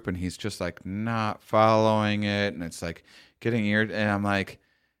group, and he's just like not following it, and it's like getting irritated. And I'm like,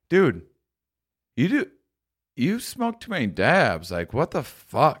 dude, you smoke too many dabs. Like, what the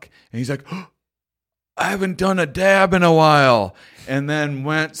fuck? And he's like, oh, I haven't done a dab in a while. And then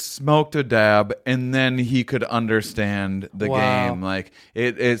smoked a dab, and then he could understand the game. Like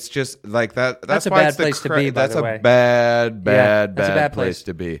it's just like that. That's a why bad it's the place to be, by That's the a way. bad That's a bad place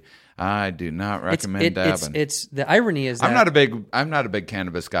to be. I do not recommend It's dabbing. it's the irony is that I'm not a big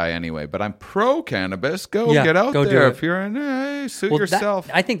cannabis guy anyway, but I'm pro cannabis. Go Yeah, get out go do there it. if you're in. Hey, suit well, yourself.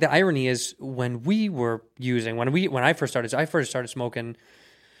 I think the irony is when we were using when I first started smoking.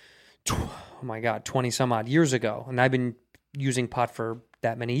 Oh my God, 20 some odd years ago, and I've been using pot for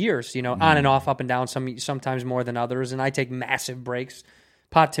that many years. You know, on and off, up and down. Sometimes more than others, and I take massive breaks.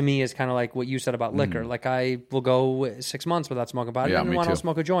 Pot to me is kind of like what you said about liquor. Like I will go 6 months without smoking pot. Yeah, and me then too. I'll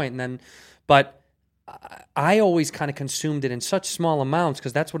smoke a joint, and then, but I always kind of consumed it in such small amounts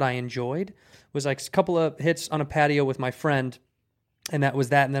because that's what I enjoyed. Was like a couple of hits on a patio with my friend, and that was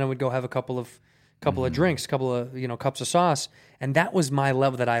that. And then I would go have a couple of drinks, couple of cups of sauce, and that was my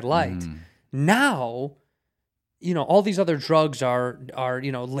level that I liked. Now, all these other drugs are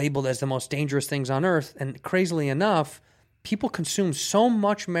labeled as the most dangerous things on earth, and crazily enough, people consume so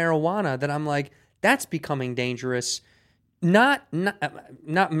much marijuana that I'm like, that's becoming dangerous. I'm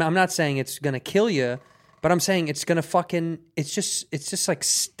not saying it's gonna kill you, but I'm saying it's gonna it's just like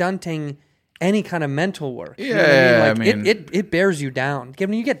stunting any kind of mental work. You know what I mean? Like, it bears you down.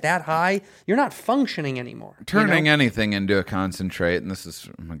 When you get that high, you're not functioning anymore. Turning anything into a concentrate, and this is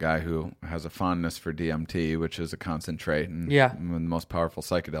from a guy who has a fondness for DMT, which is a concentrate and one of the most powerful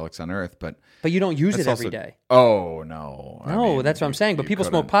psychedelics on earth. But you don't use it also, every day. Oh, no. No, that's what I'm saying. But people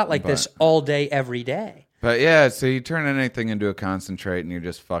smoke pot like this all day, every day. But yeah, so you turn anything into a concentrate and you're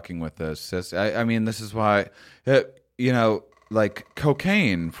just fucking with this. I mean, this is why, like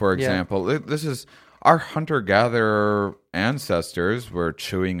cocaine, for example. This is our hunter-gatherer ancestors were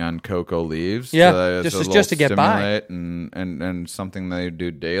chewing on cocoa leaves. Yeah, just to get by. And something they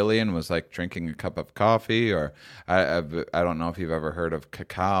do daily, and was like drinking a cup of coffee, or I don't know if you've ever heard of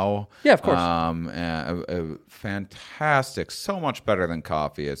cacao. Yeah, of course. Fantastic, so much better than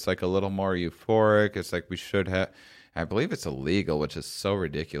coffee. It's like a little more euphoric. It's like we should have. I believe it's illegal, which is so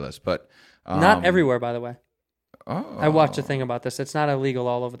ridiculous, but not everywhere, by the way. Oh. I watched a thing about this. It's not illegal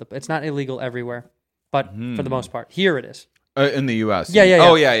all over it's not illegal everywhere, but for the most part, here it is. In the U.S. Yeah.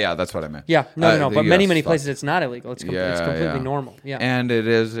 Oh, yeah. That's what I meant. Yeah, no. But US many places it's not illegal. It's completely normal. Yeah, and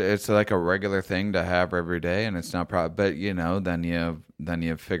it's like a regular thing to have every day, and it's not but then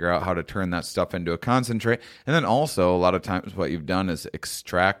you figure out how to turn that stuff into a concentrate, and then also a lot of times what you've done is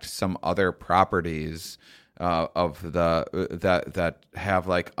extract some other properties of that have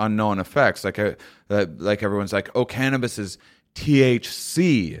like unknown effects, like everyone's like, oh, cannabis is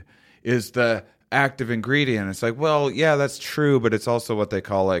THC is the active ingredient. It's like, well, yeah, that's true, but it's also what they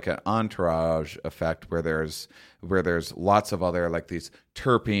call like an entourage effect, where there's lots of other like these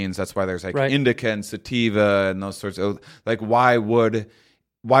terpenes. That's why there's like indica and sativa and those sorts of like, why would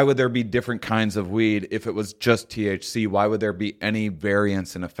there be different kinds of weed if it was just THC? Why would there be any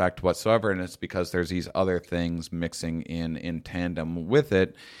variance in effect whatsoever? And it's because there's these other things mixing in tandem with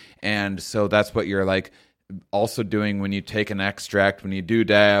it. And so that's what you're like also doing when you take an extract, when you do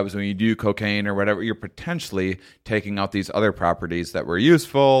dabs, when you do cocaine or whatever. You're potentially taking out these other properties that were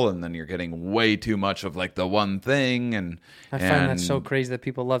useful, and then you're getting way too much of like the one thing. And I find that so crazy that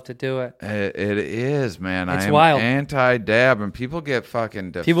people love to do it. It is, man. It's I'm wild. Anti-dab, and people get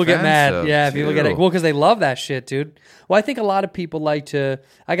fucking defensive. People get mad. Yeah, too. people get it. Well, because they love that shit, dude. Well, I think a lot of people like to.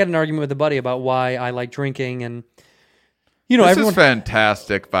 I got an argument with a buddy about why I like drinking, and this everyone. Is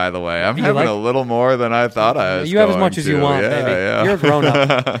fantastic, by the way. I'm having a little more than I thought I was. You have as much as you want, baby. Yeah. You're a grown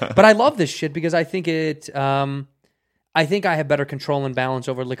up. But I love this shit because I think it. I think I have better control and balance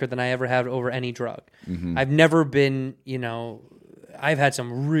over liquor than I ever have over any drug. Mm-hmm. I've never been, I've had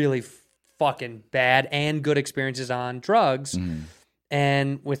some really fucking bad and good experiences on drugs,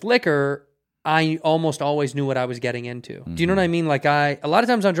 and with liquor, I almost always knew what I was getting into. Do you know what I mean? Like a lot of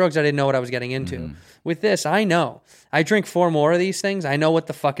times on drugs, I didn't know what I was getting into. With this, I know. I drink 4 more of these things. I know what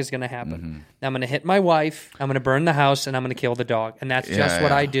the fuck is going to happen. I'm going to hit my wife. I'm going to burn the house, and I'm going to kill the dog. And that's just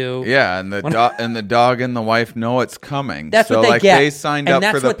what I do. Yeah, and the dog and the wife know it's coming. That's so what they like get. They signed and up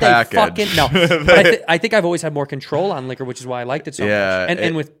that's for the what package. They fucking no. But I think I've always had more control on liquor, which is why I liked it so much.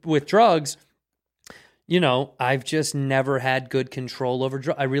 And with drugs, you know, I've just never had good control over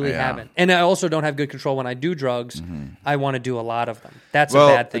drugs. I really haven't. And I also don't have good control when I do drugs. I want to do a lot of them. That's a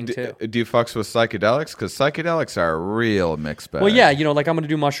bad thing, too. Do you fucks with psychedelics? Because psychedelics are a real mixed bag. Well, yeah, you know, like I'm going to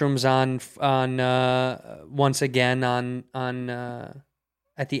do mushrooms on once again on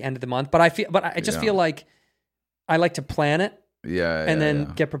at the end of the month. But I just feel like I like to plan it and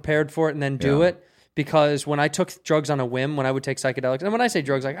then get prepared for it and then do it. Because when I took drugs on a whim, when I would take psychedelics, and when I say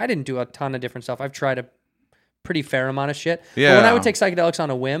drugs, like I didn't do a ton of different stuff. I've tried a pretty fair amount of shit. Yeah. But when I would take psychedelics on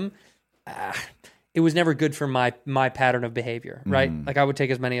a whim, it was never good for my pattern of behavior, right? Like I would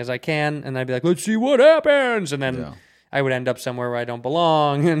take as many as I can, and I'd be like, let's see what happens. And then I would end up somewhere where I don't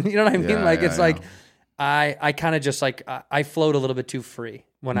belong. And you know what I mean? Like I kind of just like, I float a little bit too free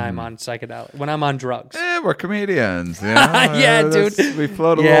when I'm on psychedelic, when I'm on drugs. We're comedians. You know? Yeah, dude. We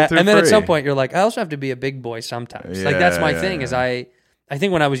float a little too and then free. at some point you're like, I also have to be a big boy sometimes. Like that's my thing is I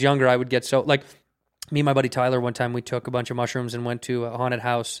think when I was younger, I would get so like me and my buddy Tyler, one time we took a bunch of mushrooms and went to a haunted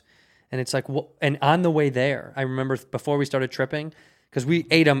house. And it's like, and on the way there, I remember before we started tripping, because we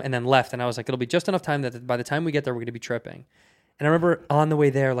ate them and then left. And I was like, it'll be just enough time that by the time we get there, we're going to be tripping. And I remember on the way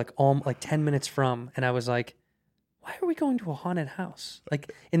there, like 10 minutes from, and I was like, why are we going to a haunted house?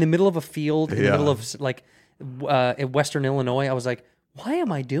 Like in the middle of a field, in the middle of like in Western Illinois, I was like, why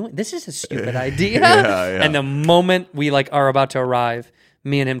am I doing this? Is a stupid idea. And the moment we like are about to arrive,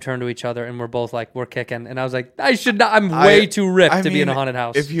 me and him turn to each other and we're both like, we're kicking. And I was like, I should not, I'm way too ripped to be in a haunted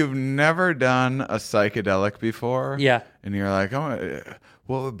house. If you've never done a psychedelic before, and you're like,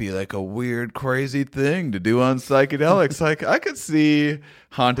 what would be like a weird, crazy thing to do on psychedelics? Like I could see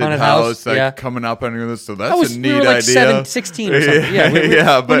haunted house like coming up on your list. So that's a neat we were like idea. 16 or something.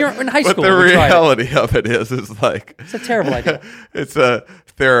 Yeah, but when you're in high school, but the reality of it is like it's a terrible idea. It's a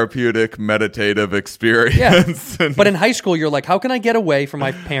therapeutic, meditative experience. Yeah. But in high school, you're like, how can I get away from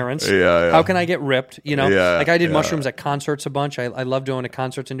my parents? How can I get ripped? You know, like I did mushrooms at concerts a bunch. I love going to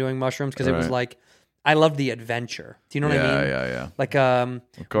concerts and doing mushrooms because it was like, I love the adventure. Do you know what I mean? Yeah. Like,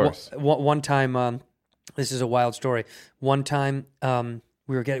 of course. One time, this is a wild story. One time,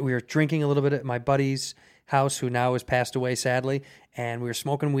 we were drinking a little bit at my buddy's house, who now has passed away sadly, and we were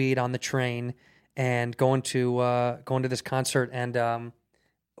smoking weed on the train and going to this concert, and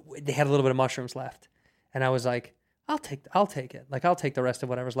they had a little bit of mushrooms left, and I was like, I'll take it. Like I'll take the rest of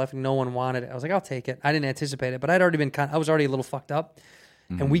whatever's left. And no one wanted it. I was like, I'll take it. I didn't anticipate it, but I'd already been I was already a little fucked up.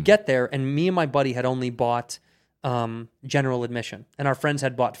 And we get there, and me and my buddy had only bought general admission, and our friends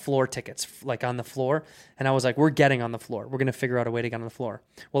had bought floor tickets, like on the floor. And I was like, we're getting on the floor. We're going to figure out a way to get on the floor.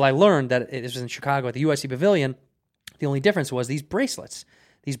 Well, I learned that it was in Chicago at the UIC Pavilion. The only difference was these bracelets,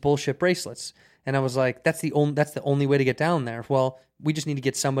 these bullshit bracelets. And I was like, that's the only way to get down there. Well, we just need to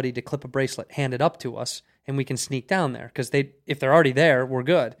get somebody to clip a bracelet, hand it up to us, and we can sneak down there. Because if they're already there, we're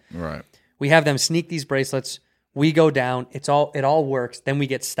good. Right. We have them sneak these bracelets. We go down. It all works. Then we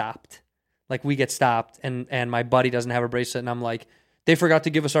get stopped. Like we get stopped, and my buddy doesn't have a bracelet, and I'm like, they forgot to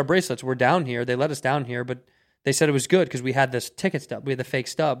give us our bracelets. We're down here. They let us down here, but they said it was good because we had this ticket stub. We had the fake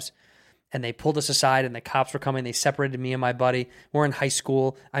stubs, and they pulled us aside, and the cops were coming. They separated me and my buddy. We're in high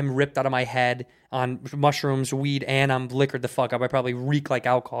school. I'm ripped out of my head on mushrooms, weed, and I'm liquored the fuck up. I probably reek like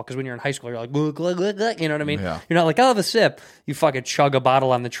alcohol because when you're in high school, you're like, glug, glug, glug, glug, you know what I mean? Yeah. You're not like, oh, the sip. You fucking chug a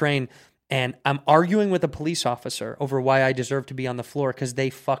bottle on the train. And I'm arguing with a police officer over why I deserve to be on the floor because they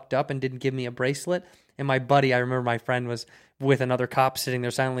fucked up and didn't give me a bracelet. And my buddy, I remember my friend was with another cop sitting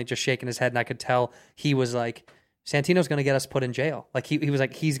there silently just shaking his head, and I could tell he was like, Santino's going to get us put in jail. Like he was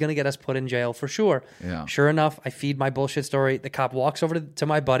like, he's going to get us put in jail for sure. Yeah. Sure enough, I feed my bullshit story. The cop walks over to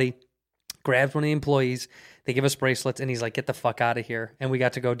my buddy, grabs one of the employees. They give us bracelets, and he's like, get the fuck out of here. And we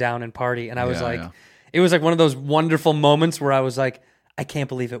got to go down and party. And I was it was like one of those wonderful moments where I was like, I can't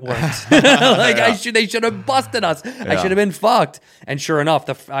believe it worked. Like they should have busted us. I should have been fucked. And sure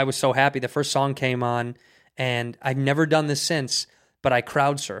enough, I was so happy. The first song came on, and I've never done this since, but I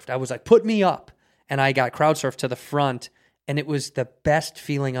crowd surfed. I was like, put me up. And I got crowd surfed to the front, and it was the best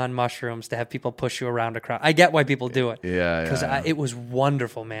feeling on mushrooms to have people push you around a crowd. I get why people do it. Because it was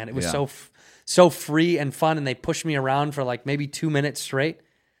wonderful, man. It was so free and fun, and they pushed me around for like maybe 2 minutes straight.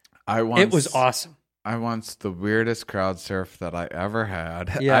 It was awesome. I once the weirdest crowd surf that I ever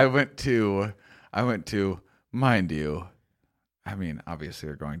had. Yeah. I went to, mind you, I mean, obviously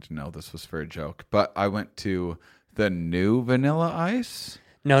you're going to know this was for a joke, but I went to the new Vanilla Ice.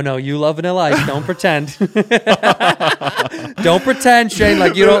 No, you love Vanilla Ice. Don't pretend. Don't pretend, Shane,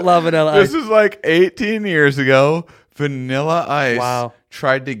 like you don't love Vanilla Ice. This is like 18 years ago. Vanilla Ice Wow.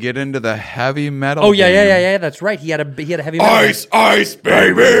 tried to get into the heavy metal. Oh, yeah, game. yeah. That's right. He had a heavy metal. Ice,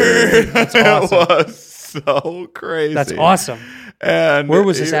 baby. That's awesome. It was so crazy. That's awesome. And Where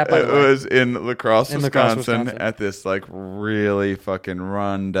was this at, by the way? It was in La Crosse, In La Crosse, Wisconsin, Wisconsin. at this like really fucking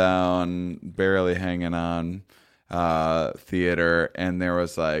run down, barely hanging on theater, and there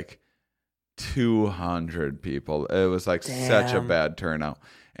was like 200 people. It was like such a Damn. bad turnout.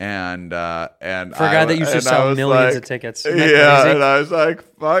 And Forgot that you used to and I sell was millions like, of tickets. Isn't that Yeah, crazy? and I was like,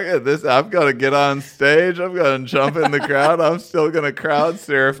 fuck it, this I'm gonna get on stage, I'm gonna jump in the crowd, I'm still gonna crowd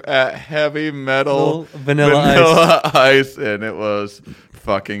surf at heavy metal Little Vanilla Ice, and it was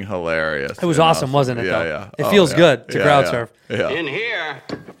fucking hilarious. It was awesome, wasn't it, Yeah, though? yeah. It feels good to crowd surf. Yeah. In here,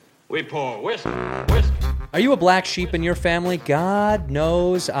 we pour whiskey. Are you a black sheep in your family? God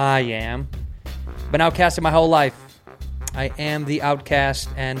knows I am. Been outcasted my whole life. I am the outcast,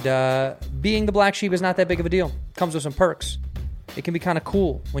 and being the black sheep is not that big of a deal. Comes with some perks. It can be kind of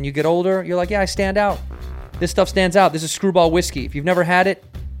cool. When you get older, you're like, yeah, I stand out. This stuff stands out. This is Screwball whiskey. If you've never had it,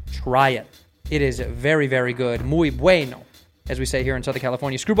 try it. It is very, very good. Muy bueno, as we say here in Southern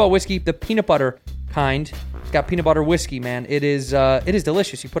California. Screwball whiskey, the peanut butter kind. It's got peanut butter whiskey, man. It is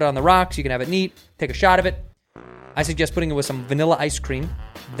delicious. You put it on the rocks. You can have it neat. Take a shot of it. I suggest putting it with some vanilla ice cream.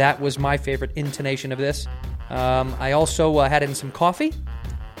 That was my favorite intonation of this. I also had it in some coffee,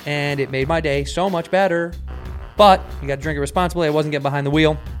 and it made my day so much better. But you got to drink it responsibly. I wasn't getting behind the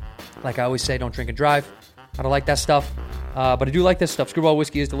wheel. Like I always say, don't drink and drive. I don't like that stuff. But I do like this stuff. Screwball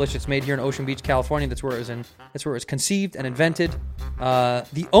whiskey is delicious. It's made here in Ocean Beach, California. That's where it was conceived and invented.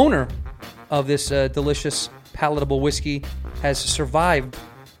 The owner of this delicious, palatable whiskey has survived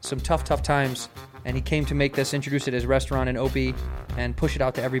some tough times. And he came to make this, introduce it as a restaurant in OB, and push it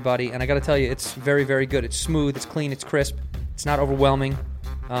out to everybody. And I got to tell you, it's very, very good. It's smooth, it's clean, it's crisp. It's not overwhelming.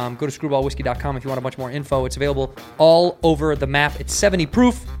 Go to screwballwhiskey.com if you want a bunch more info. It's available all over the map. It's 70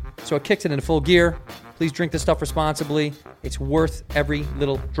 proof, so it kicks it into full gear. Please drink this stuff responsibly. It's worth every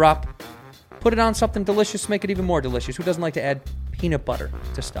little drop. Put it on something delicious, make it even more delicious. Who doesn't like to add peanut butter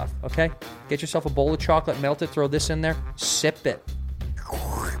to stuff, okay? Get yourself a bowl of chocolate, melt it, throw this in there, sip it.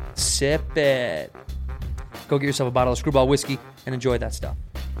 Sip it. Go get yourself a bottle of Screwball whiskey and enjoy that stuff.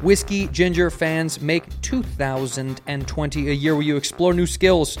 Whiskey Ginger fans, make 2020 a year where you explore new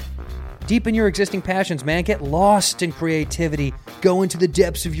skills. Deepen your existing passions, man. Get lost in creativity. Go into the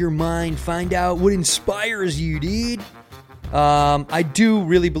depths of your mind. Find out what inspires you, dude. I do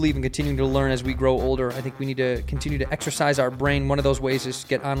really believe in continuing to learn as we grow older. I think we need to continue to exercise our brain. One of those ways is to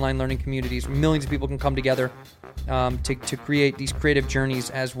get online learning communities. Millions of people can come together to create these creative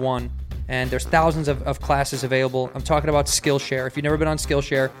journeys as one. And there's thousands of classes available. I'm talking about Skillshare. If you've never been on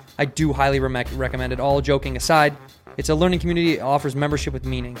Skillshare, I do highly recommend it. All joking aside, it's a learning community. It offers membership with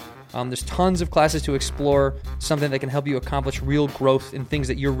meaning. There's tons of classes to explore, something that can help you accomplish real growth in things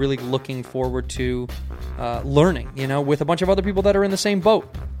that you're really looking forward to learning, with a bunch of other people that are in the same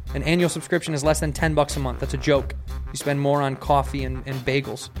boat. An annual subscription is less than $10 a month. That's a joke. You spend more on coffee and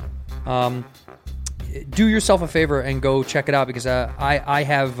bagels. Do yourself a favor and go check it out, because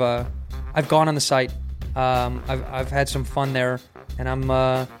I've gone on the site. I've had some fun there, and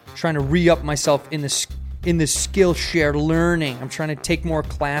I'm trying to re-up myself in the Skillshare learning. I'm trying to take more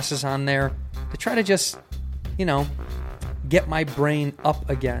classes on there to try to just, get my brain up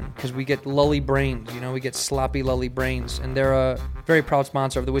again, because we get lully brains, we get sloppy, lully brains, and they're a very proud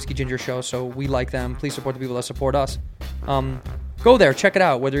sponsor of the Whiskey Ginger Show, so we like them. Please support the people that support us. Go there, check it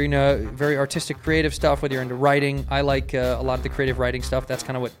out, whether you're into very artistic, creative stuff, whether you're into writing. I like a lot of the creative writing stuff. That's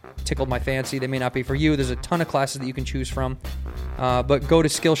kind of what tickled my fancy. They may not be for you. There's a ton of classes that you can choose from. But go to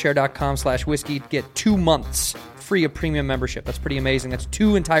Skillshare.com/whiskey to get 2 months free of premium membership. That's pretty amazing. That's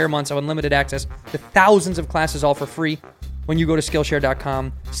 2 entire months of unlimited access to thousands of classes, all for free, when you go to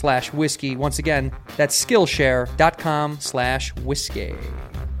Skillshare.com/whiskey. Once again, that's Skillshare.com/whiskey.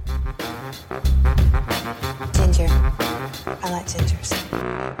 Ginger. I like gingers.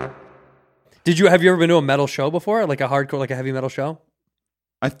 Have you ever been to a metal show before? Like a hardcore, like a heavy metal show?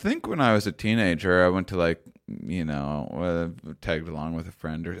 I think when I was a teenager, I went to tagged along with a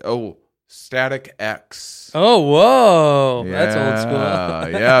friend. Static X. Oh, whoa. That's old school.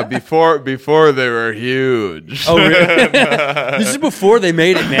 Yeah, before they were huge. Oh, really? This is before they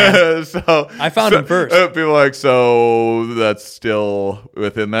made it, man. So I found them first. People are like, so that's still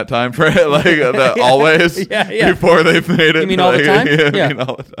within that time frame, like that always. Yeah. Before they've made it. You mean all the time? Yeah. I mean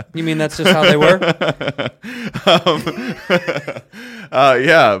all the time. You mean that's just how they were?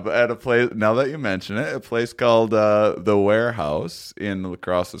 Yeah, but at a place. Now that you mention it, a place called the Warehouse in La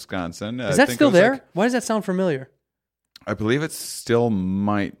Crosse, Wisconsin. Is that still there? Why does that sound familiar? I believe it still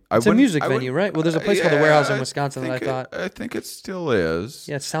might. It's a music venue, right? Well, there's a place called the Warehouse in Wisconsin that I thought. I think it still is.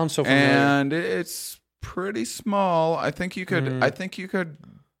 Yeah, it sounds so familiar. And it's pretty small. I think you could. I think you could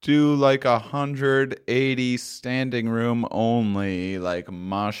do like 180 standing room only, like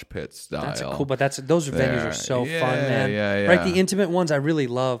mosh pit style. That's cool, but those venues are so fun, man. Yeah. Right, the intimate ones I really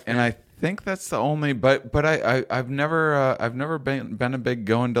love. And I think that's the only. But I've never been a big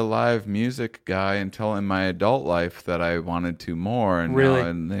going to live music guy until in my adult life that I wanted to more. And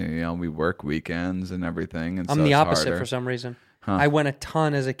really, now, and we work weekends and everything. And I'm so the it's opposite harder. for some reason. Huh. I went a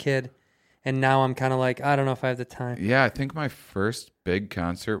ton as a kid. And now I'm kind of like, I don't know if I have the time. Yeah, I think my first big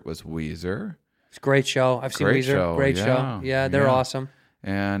concert was Weezer. It's a great show. I've seen Great Weezer. show, Great yeah, show. Yeah, they're yeah. awesome.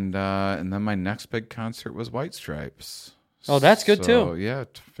 And then my next big concert was White Stripes. Oh, that's good So, too. Yeah,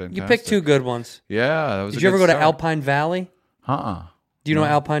 fantastic. You picked two good ones. Yeah, that was. Did you ever go to Alpine Valley? Uh-uh. Do you know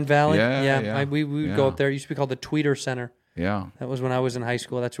Alpine Valley? Yeah. We would go up there. It used to be called the Tweeter Center. Yeah. That was when I was in high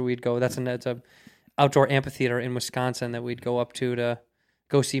school. That's where we'd go. That's a outdoor amphitheater in Wisconsin that we'd go up to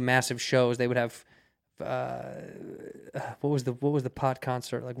go see massive shows. They would have. What was the pot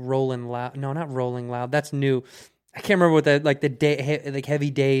concert, like Rolling Loud? No, not Rolling Loud. That's new. I can't remember what the day, like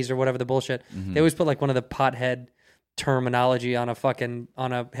Heavy Days or whatever the bullshit. Mm-hmm. They always put like one of the pothead terminology on a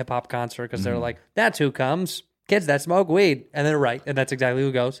hip hop concert because they're like, that's who comes, kids that smoke weed, and they're right, and that's exactly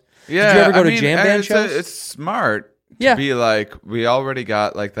who goes. Yeah. Did you ever go to jam band shows? It's smart. Yeah. To be like, we already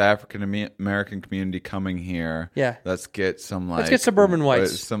got like the African American community coming here. Yeah. Let's get some Let's get suburban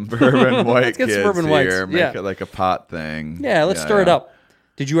whites. Some suburban white Let's get kids suburban whites. here. Make Yeah. it like a pot thing. Yeah, let's stir it up.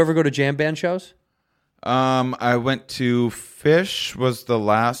 Did you ever go to jam band shows? I went to Fish was the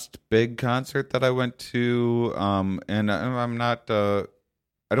last big concert that I went to. And I'm not. I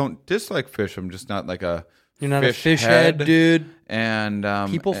don't dislike Fish. I'm just not like a. You're not a fish head, dude. And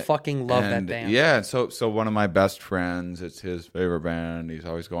people fucking love that band. Yeah, so one of my best friends, it's his favorite band. He's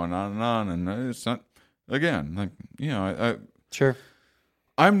always going on, and it's not. Again, like I Sure.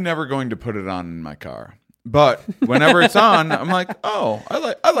 I'm never going to put it on in my car, but whenever it's on, I'm like, oh, I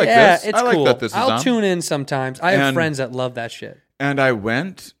like Yeah, this. it's I like cool. that this is on. I'll tune in sometimes. I have And- friends that love that shit. And I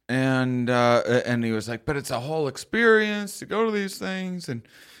went, and he was like, but it's a whole experience to go to these things,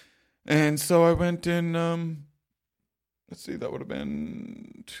 and so I went in. Let's see, that would have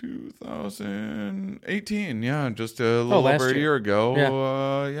been 2018. Yeah, just a little last over a year. year ago.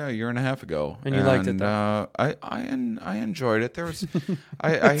 Yeah. A year and a half ago. And you liked it, though? I enjoyed it. There was.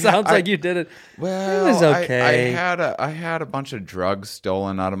 It sounds like you did it. Well, It was okay. I had a bunch of drugs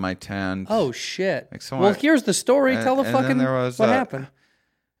stolen out of my tent. Oh shit! Like someone- Well, here's the story. Tell the and then fucking there was, what happened.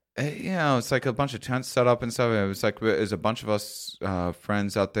 It's like a bunch of tents set up and stuff. It was like there's a bunch of us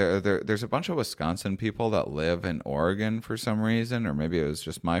friends out there. There's a bunch of Wisconsin people that live in Oregon for some reason, or maybe it was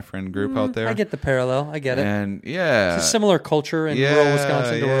just my friend group out there. I get the parallel. I get it. And yeah, It's a similar culture in rural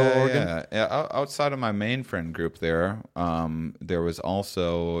Wisconsin to rural Oregon. Yeah. Outside of my main friend group there was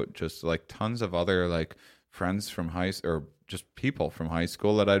also just like tons of other like friends from or just people from high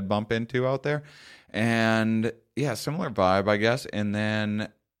school that I'd bump into out there. And yeah, similar vibe, I guess. And then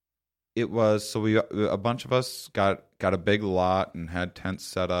it was, so a bunch of us got a big lot and had tents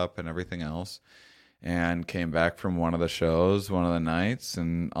set up and everything else, and came back from one of the shows, one of the nights,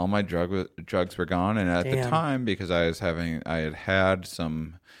 and all my drugs were gone. And at the time, because I had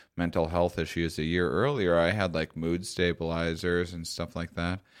some mental health issues a year earlier, I had like mood stabilizers and stuff like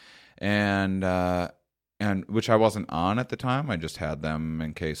that, and which I wasn't on at the time. I just had them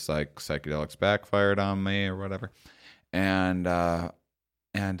in case like psychedelics backfired on me or whatever, and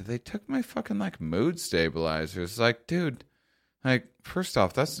they took my fucking like mood stabilizers. Like, dude, like first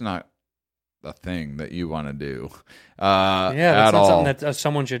off, that's not a thing that you want to do. That's at not all. something that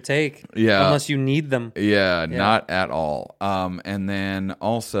someone should take. Yeah. Unless you need them. Yeah, not at all. And then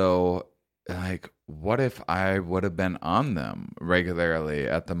also, like, what if I would have been on them regularly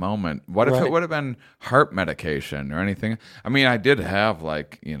at the moment? What if it would have been heart medication or anything? I mean, I did have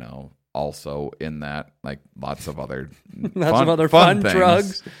like, also in that like lots of other fun things.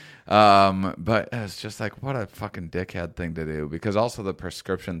 drugs. But it's just like, what a fucking dickhead thing to do, because also the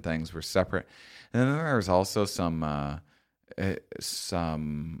prescription things were separate. And then there was also some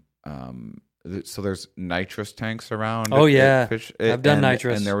so there's nitrous tanks around. Oh, yeah. Fish, I've done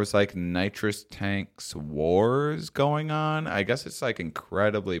nitrous. And there was like nitrous tanks wars going on. I guess it's like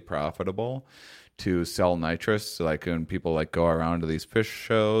incredibly profitable to sell nitrous. So like when people like go around to these fish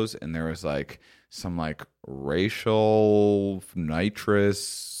shows, and there was like some like racial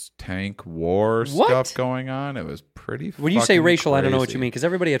nitrous tank war stuff going on. It was pretty When you say racial, crazy. I don't know what you mean, because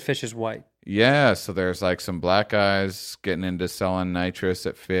everybody at Fish is white. Yeah, so there's like some black guys getting into selling nitrous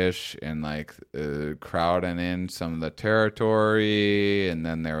at Fish and like crowding in some of the territory, and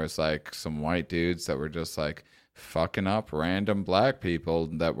then there was like some white dudes that were just like fucking up random black people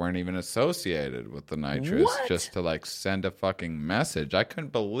that weren't even associated with the nitrous just to like send a fucking message. I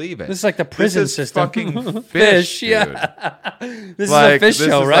couldn't believe it. This is like the prison This is system. fucking Fish, dude. Yeah. This Like, is a fish this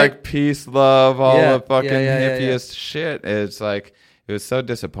show, is right? like peace, love, all Yeah, the fucking yeah. hippiest shit. It's like it was so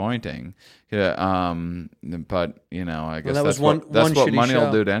disappointing. Yeah, but you know, I guess that was that's one what shitty money show.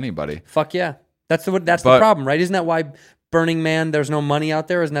 will do to anybody. Fuck yeah. That's the But- problem, right? Isn't that why Burning Man, there's no money out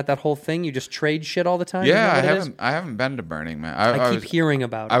there? Isn't that whole thing? You just trade shit all the time? Isn't Yeah, that what it is? I haven't been to Burning Man. I keep hearing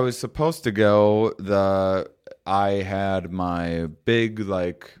about it. I was supposed to go. I had my big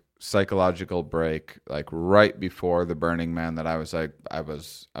like psychological break like right before the Burning Man that I was like I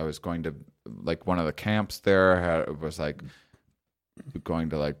was going to like one of the camps there was like going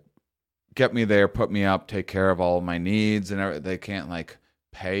to like get me there, put me up, take care of all my needs and everything. They can't like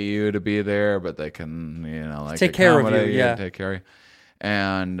pay you to be there, but they can, you know, like take care of you, accommodate yeah. take care of you.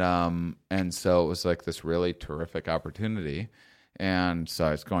 And so it was like this really terrific opportunity. And so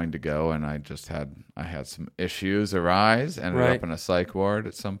I was going to go, and I had some issues arise. Ended Right. up in a psych ward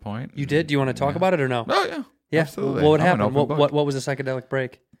at some point. You did? Do you want to talk about it or no? Oh yeah, Yeah. absolutely. What would I'm an happen? open What book. was a psychedelic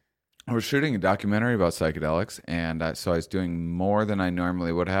break? I was shooting a documentary about psychedelics, and so I was doing more than I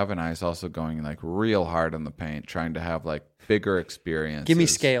normally would have, and I was also going like real hard on the paint, trying to have like bigger experiences. Give me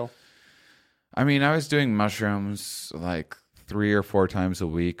scale. I mean, I was doing mushrooms like 3 or 4 times a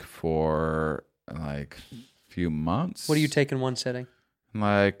week for like a few months. What do you take in one sitting?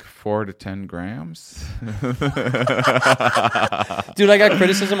 Like 4 to 10 grams. Dude, I got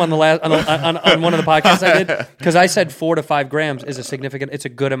criticism on the last on one of the podcasts I did because I said 4 to 5 grams is it's a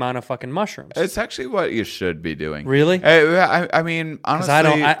good amount of fucking mushrooms. It's actually what you should be doing. Really? I mean, honestly,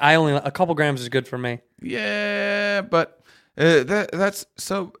 I only a couple grams is good for me. yeah, but that's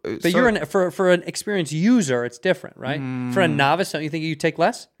so. But you're for an experienced user, it's different, right? For a novice, don't you think you take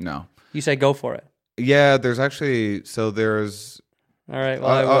less? no. You say go for it. Yeah, there's All right. Well,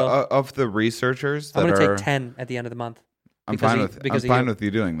 I will. of the researchers that I'm going to are. take 10 at the end of the month. I'm because fine he- with because I'm of fine you. with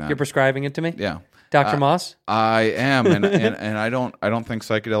you doing that. You're prescribing it to me, Yeah. Dr. Mauss. I am, and I don't think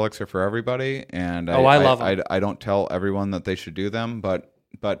psychedelics are for everybody, and I love them. I don't tell everyone that they should do them, but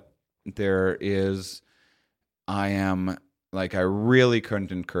there is, I am like I really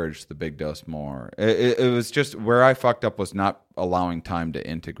couldn't encourage the big dose more. It was just where I fucked up was not allowing time to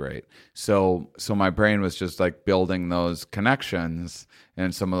integrate. So my brain was just like building those connections,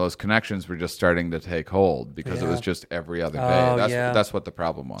 and some of those connections were just starting to take hold because it was just every other day. Oh, yeah. That's what the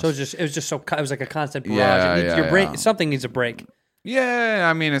problem was. So it was like a constant barrage. Yeah, Your brain, yeah. something needs a break. Yeah,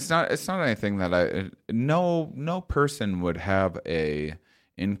 I mean it's not anything that no person would have a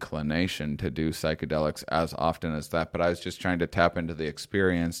inclination to do psychedelics as often as that, but I was just trying to tap into the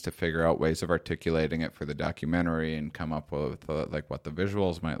experience to figure out ways of articulating it for the documentary and come up with like what the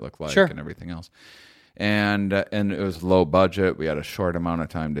visuals might look like and everything else. And it was low budget. We had a short amount of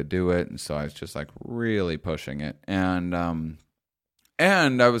time to do it, and so I was just like really pushing it. And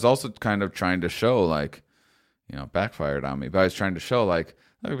I was also kind of trying to show like, you know, backfired on me, but I was trying to show like,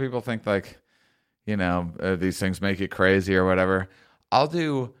 look, people think like, you know, these things make you crazy or whatever. I'll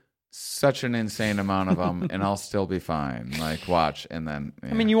do such an insane amount of them, and I'll still be fine. Like, watch, and then.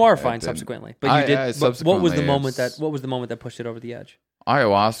 I mean, you are fine subsequently, but you did. But what was the moment that pushed it over the edge?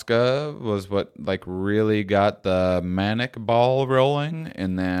 Ayahuasca was what like really got the manic ball rolling,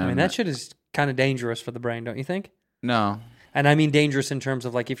 and then. I mean, that shit is kind of dangerous for the brain, don't you think? No. And I mean dangerous in terms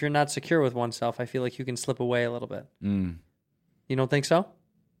of like if you're not secure with oneself, I feel like you can slip away a little bit. You don't think so?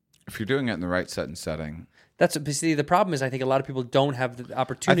 If you're doing it in the right set and setting. See, the problem is I think a lot of people don't have the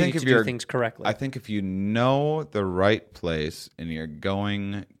opportunity to do things correctly. I think if you know the right place and you're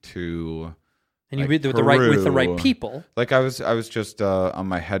going to and you like read with the right Peru. people. Like I was just on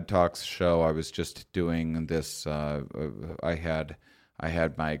my Head Talks show. I was just doing this. I had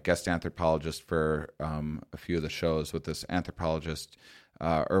my guest anthropologist for a few of the shows with this anthropologist,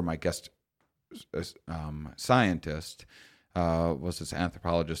 or my guest scientist. Was this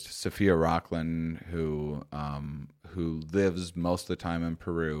anthropologist Sophia Rockland, who lives most of the time in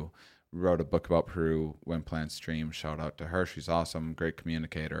Peru, wrote a book about Peru, When Plants Dream. Shout out to her. She's awesome, great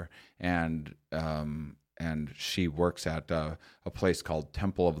communicator. And she works at a place called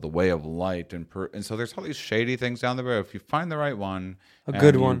Temple of the Way of Light. And so there's all these shady things down there. But if you find the right one,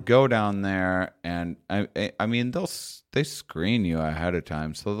 good one, go down there. And I mean, they screen you ahead of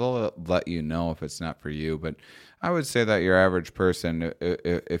time, so they'll let you know if it's not for you. But I would say that your average person,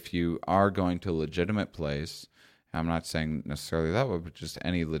 if you are going to a legitimate place, I'm not saying necessarily that way, but just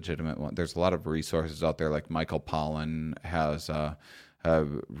any legitimate one. There's a lot of resources out there, like Michael Pollan has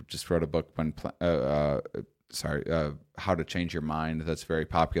just wrote a book How to Change Your Mind. That's very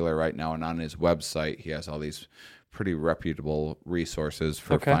popular right now, and on his website he has all these pretty reputable resources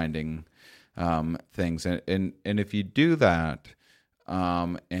for finding things. And if you do that,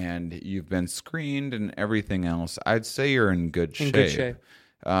 and you've been screened and everything else, I'd say you're in good shape. Good shape.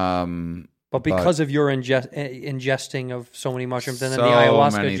 But because of your ingesting of so many mushrooms, and then the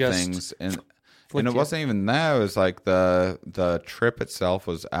ayahuasca many just things, and it wasn't even that. It was like the trip itself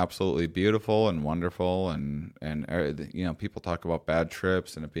was absolutely beautiful and wonderful, and people talk about bad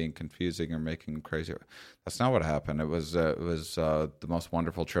trips and it being confusing or making them crazy. That's not what happened. It was the most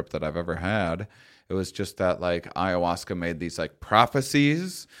wonderful trip that I've ever had. It was just that like ayahuasca made these like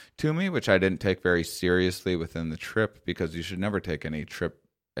prophecies to me, which I didn't take very seriously within the trip, because you should never take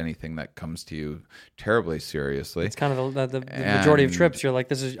anything that comes to you terribly seriously. It's kind of the majority of trips. You're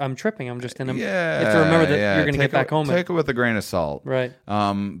like, I'm tripping. I'm just in a... Yeah, you have to remember that you're going to get back home. Take it with a grain of salt. Right.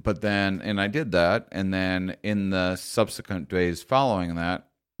 But then, and I did that, and then in the subsequent days following that,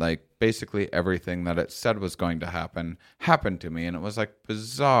 like basically everything that it said was going to happen happened to me, and it was like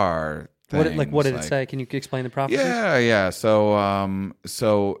bizarre things. What did it say? Can you explain the prophecies? Yeah. So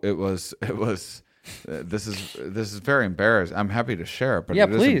it was. This is very embarrassing. I'm happy to share it, but it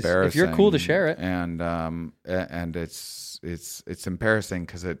please, is embarrassing. If you're cool to share it. And it's embarrassing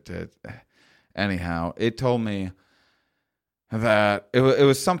because anyhow, it told me that it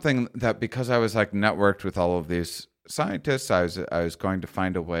was something that, because I was like networked with all of these scientists, I was going to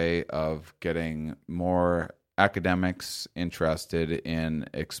find a way of getting more academics interested in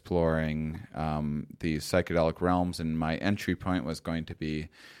exploring these psychedelic realms, and my entry point was going to be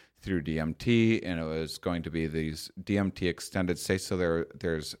through DMT, and it was going to be these DMT extended states. So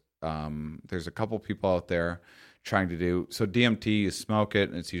there's a couple people out there trying to do, so DMT, you smoke it,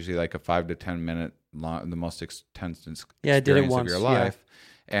 and it's usually like a 5 to 10 minute long, the most intense experience of your life.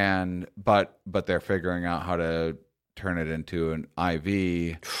 Yeah. But they're figuring out how to turn it into an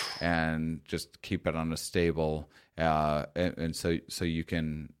IV and just keep it on a stable, and so you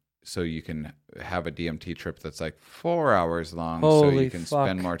can have a DMT trip that's like 4 hours long. Holy so you can fuck.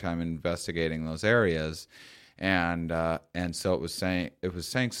 spend more time investigating those areas. And so it was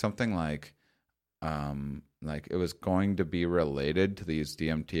saying something like it was going to be related to these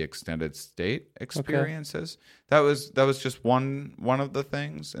DMT extended state experiences. Okay. That was just one of the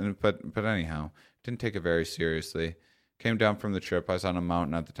things. But anyhow, didn't take it very seriously. Came down from the trip. I was on a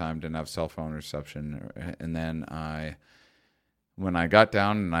mountain at the time, didn't have cell phone reception, and then when I got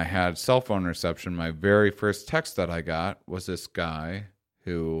down and I had cell phone reception, my very first text that I got was this guy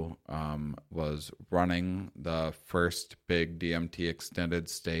who was running the first big DMT extended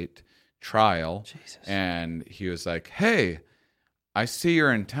state trial. Jesus. And he was like, "Hey, I see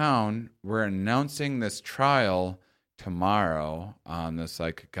you're in town. We're announcing this trial tomorrow on this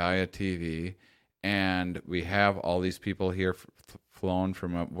like Gaia TV, and we have all these people here flown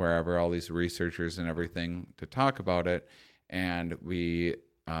from wherever, all these researchers and everything, to talk about it. And we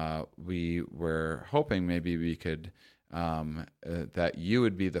were hoping maybe we could that you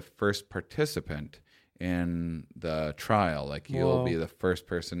would be the first participant in the trial. Like you'll be the first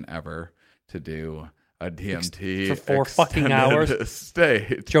person ever to do a DMT for 4 fucking hours.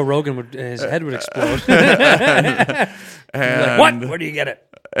 State. Joe Rogan his head would explode. And, like, what? Where do you get it?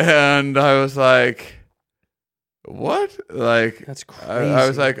 And I was like, what? Like, that's crazy. I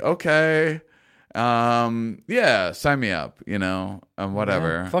was like, okay. Yeah, sign me up,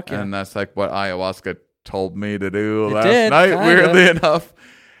 whatever. Yeah, fuck yeah. And that's like what ayahuasca told me to do last kinda. night, weirdly enough.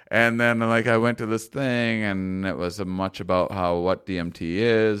 And then like I went to this thing, and it was much about what DMT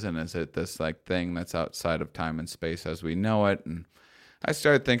is, and is it this like thing that's outside of time and space as we know it. And I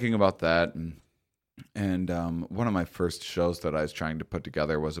started thinking about that, and one of my first shows that I was trying to put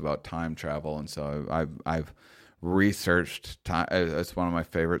together was about time travel, and so I've researched time. It's one of my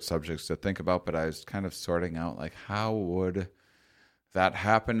favorite subjects to think about, but I was kind of sorting out like how would that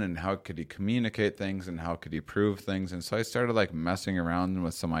happen, and how could he communicate things, and how could he prove things. And so I started like messing around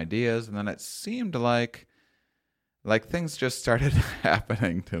with some ideas, and then it seemed like things just started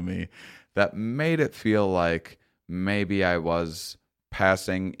happening to me that made it feel like maybe I was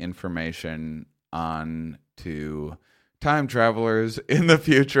passing information on to time travelers in the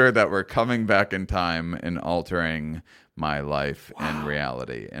future that were coming back in time and altering my life and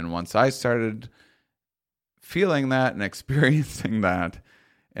reality. And once I started feeling that and experiencing that,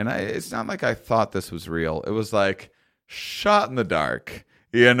 and it's not like I thought this was real. It was like shot in the dark,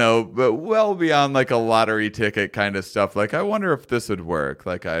 but well beyond like a lottery ticket kind of stuff. Like, I wonder if this would work.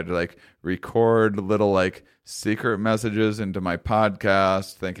 Like, I'd like record little like secret messages into my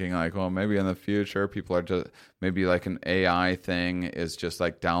podcast, thinking like, well, maybe in the future people are just, maybe like an AI thing is just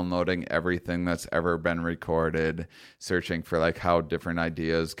like downloading everything that's ever been recorded, searching for like how different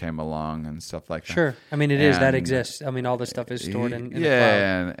ideas came along and stuff like that. Sure. I mean, that exists. I mean, all this stuff is stored in the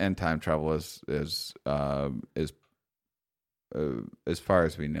cloud. And time travel is as far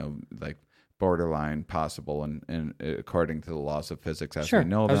as we know, like borderline possible, and according to the laws of physics as we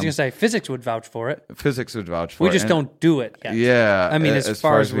know them. I was going to say physics would vouch for it. Physics would vouch for it. We just don't do it yet. Yeah. I mean, as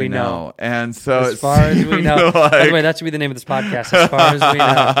far as we know. And so as far as we know. By the way, that should be the name of this podcast, as far as we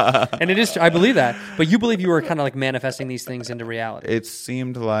know. And it is, I believe that. But you believe you were kind of like manifesting these things into reality. It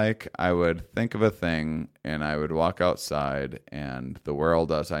seemed like I would think of a thing and I would walk outside, and the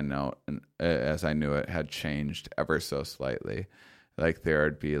world as I knew it had changed ever so slightly. Like, there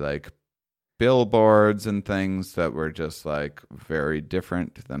would be like billboards and things that were just like very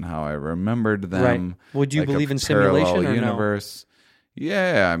different than how I remembered them. Right. Would you like believe a in simulation or universe? No?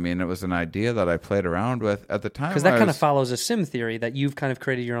 Yeah, I mean, it was an idea that I played around with at the time. Because that kind of follows a sim theory that you've kind of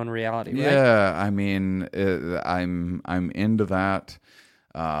created your own reality, right? Yeah, I mean, I'm into that.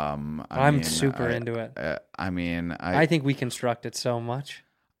 I'm super into it. I think we construct it so much.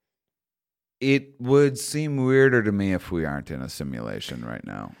 It would seem weirder to me if we aren't in a simulation right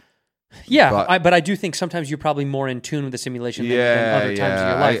now. Yeah, but I do think sometimes you're probably more in tune with the simulation than other times in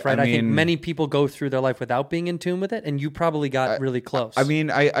your life, right? I think many people go through their life without being in tune with it, and you probably got really close. I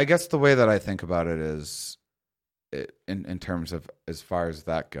mean, I guess the way that I think about it is, in terms of as far as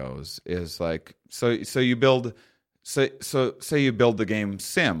that goes, is like so you build. Say you build the game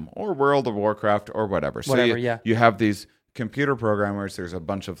Sim or World of Warcraft or whatever. So you have these computer programmers. There's a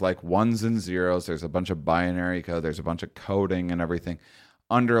bunch of like ones and zeros. There's a bunch of binary code. There's a bunch of coding and everything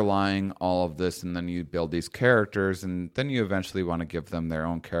underlying all of this, and then you build these characters, and then you eventually want to give them their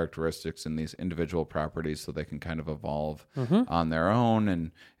own characteristics and these individual properties so they can kind of evolve on their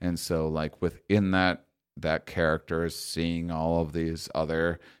own. And so like within that character is seeing all of these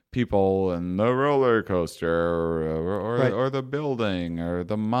other people and the roller coaster or the building or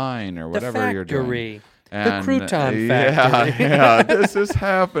the mine or whatever you're doing. The crouton factory. Yeah, this is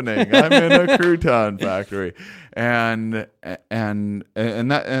happening. I'm in a crouton factory, and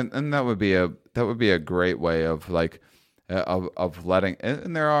that would be a great way of like of letting.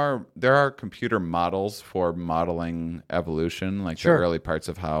 And there are computer models for modeling evolution, like the early parts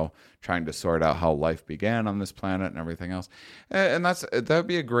of how trying to sort out how life began on this planet and everything else. And that would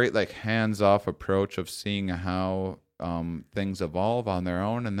be a great like hands-off approach of seeing how things evolve on their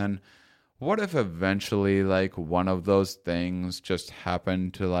own, and then. What if eventually, like, one of those things just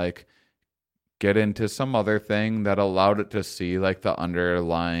happened to, like, get into some other thing that allowed it to see, like, the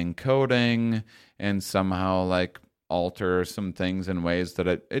underlying coding and somehow, like, alter some things in ways that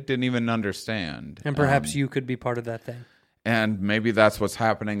it didn't even understand. And perhaps you could be part of that thing. And maybe that's what's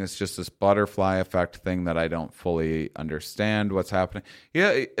happening. It's just this butterfly effect thing that I don't fully understand what's happening.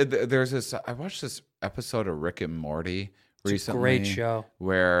 Yeah, there's this. I watched this episode of Rick and Morty recently. It's a great show.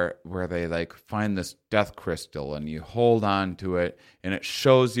 Where they like find this death crystal and you hold on to it and it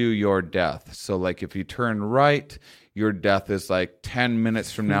shows you your death. So like if you turn right, your death is like 10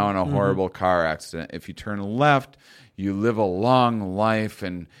 minutes from now in a horrible car accident. If you turn left, you live a long life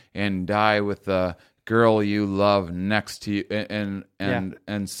and die with the girl you love next to you. And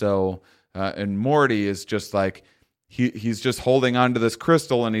so Morty is just like he's just holding on to this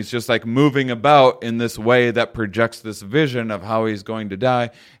crystal and he's just like moving about in this way that projects this vision of how he's going to die,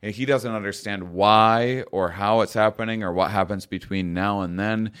 and he doesn't understand why or how it's happening or what happens between now and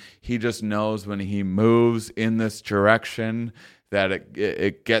then. He just knows when he moves in this direction that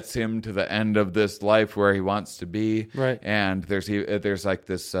it gets him to the end of this life where he wants to be. Right. And there's like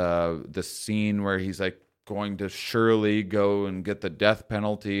this scene where he's like going to surely go and get the death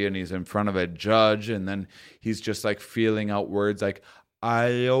penalty, and he's in front of a judge, and then he's just like feeling out words like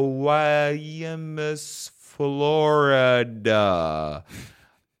Iowa, Miss Florida,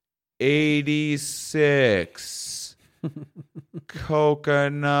 86,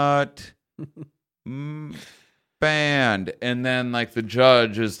 coconut band, and then like the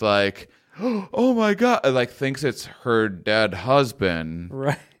judge is like, oh my God, like thinks it's her dead husband,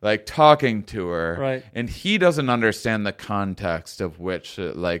 Right. like talking to her. Right. And he doesn't understand the context of which,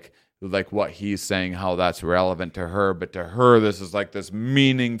 like what he's saying, how that's relevant to her. But to her, this is like this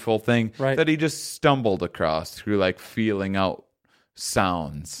meaningful thing Right. that he just stumbled across through like feeling out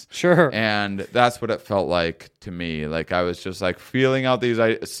sounds. Sure. And that's what it felt like to me. Like I was just like feeling out these,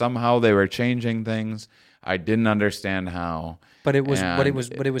 somehow they were changing things. I didn't understand how. But it was And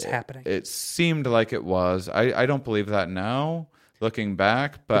it was happening. It seemed like it was. I don't believe that now, looking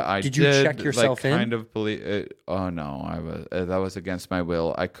back. But I did you check yourself in? kind of believe it. Oh no, I was. That was against my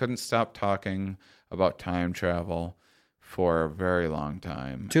will. I couldn't stop talking about time travel for a very long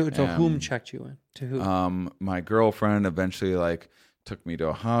time. To whom checked you in? To who? My girlfriend eventually like took me to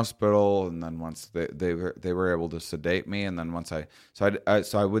a hospital, and then once they were able to sedate me, and then once I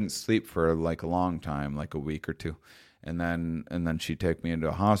wouldn't sleep for like a long time, like a week or two. And then she'd take me into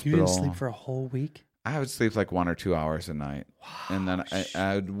a hospital. You didn't sleep for a whole week? I would sleep like 1 or 2 hours a night. Wow. And then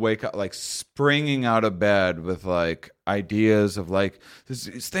I would wake up like springing out of bed with like ideas of like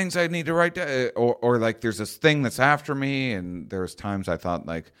these things I need to write down, or like there's this thing that's after me. And there was times I thought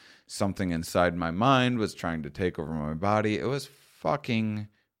like something inside my mind was trying to take over my body. It was fucking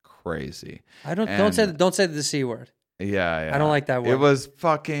crazy. Don't say the C word. Yeah. I don't like that word. It was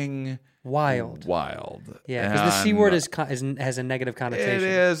fucking wild. Yeah, because the C word has a negative connotation. It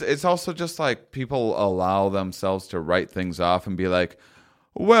is. It's also just like people allow themselves to write things off and be like,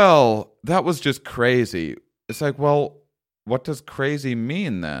 well, that was just crazy. It's like, well, what does crazy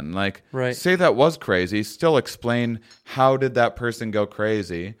mean then? Like, right. Say that was crazy, still explain how did that person go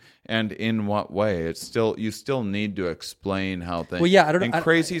crazy and in what way. It's still, you still need to explain how things. Well, yeah, I don't. And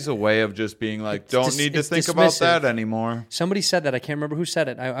crazy's a way of just being like, don't need to think about that anymore. Somebody said that. I can't remember who said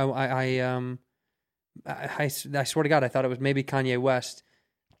it. I swear to God, I thought it was maybe Kanye West.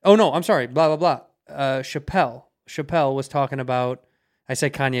 Oh no, I'm sorry. Blah blah blah. Chappelle was talking about. I say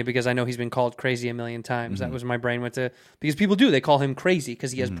Kanye because I know he's been called crazy a million times. Mm-hmm. That was my brain went to, because people do. They call him crazy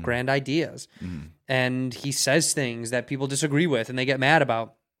because he has grand ideas. Mm-hmm. And he says things that people disagree with and they get mad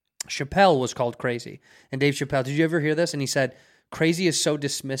about. Chappelle was called crazy. And Dave Chappelle, did you ever hear this? And he said, crazy is so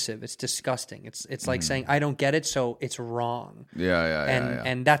dismissive. It's disgusting. It's like saying, I don't get it, so it's wrong. Yeah.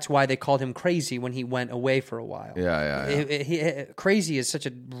 And that's why they called him crazy when he went away for a while. Yeah. Crazy is such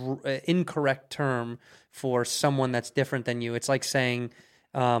an incorrect term for someone that's different than you. It's like saying,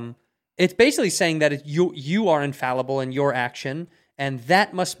 it's basically saying that you are infallible in your action, and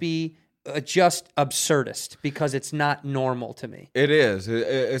that must be just absurdist because it's not normal to me. It is.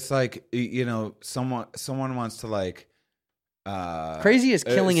 It's like, someone wants to like. Crazy is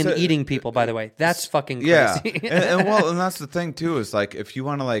killing and eating people, by the way. That's fucking crazy. Yeah. and that's the thing too, is like if you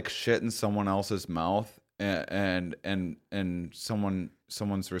want to like shit in someone else's mouth and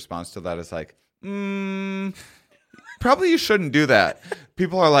someone's response to that is like, probably you shouldn't do that.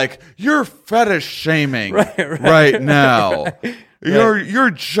 People are like, you're fetish shaming right now. Right.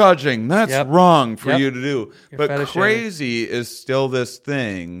 You're judging. That's wrong for you to do. You're but crazy is still this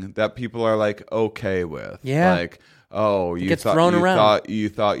thing that people are like okay with. Yeah. Like, oh, you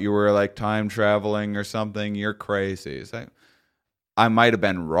thought you were like time traveling or something. You're crazy. It's like, I might have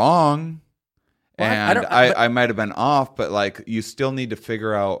been wrong, and I might have been off, but like you still need to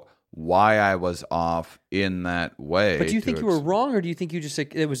figure out why I was off in that way. But do you think you were wrong, or do you think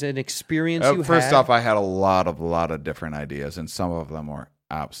it was an experience you had? First off, I had a lot of different ideas, and some of them were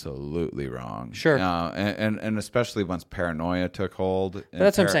absolutely wrong. Sure. And especially once paranoia took hold. But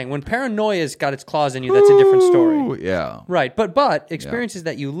that's what I'm saying. When paranoia's got its claws in you, that's a different story. Yeah. Right. But experiences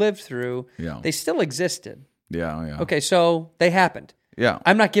that you lived through, they still existed. Yeah. Okay, so they happened. Yeah.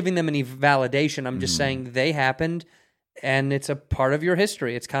 I'm not giving them any validation. I'm just saying they happened, and it's a part of your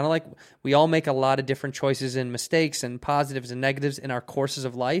history. It's kind of like we all make a lot of different choices and mistakes and positives and negatives in our courses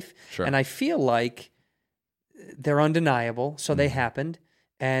of life. Sure. And I feel like they're undeniable, so they happened.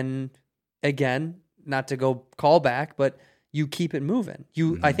 And again, not to go call back, but you keep it moving.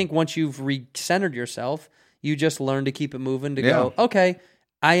 I think once you've recentered yourself, you just learn to keep it moving to go, okay,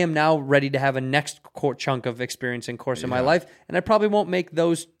 I am now ready to have a next chunk of experience and course in my life, and I probably won't make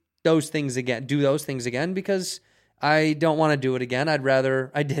do those things again because I don't want to do it again. I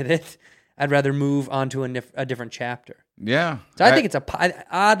did it. I'd rather move on to a different chapter. Yeah. So I think it's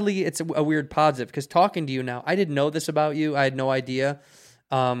it's a weird positive, because talking to you now, I didn't know this about you. I had no idea.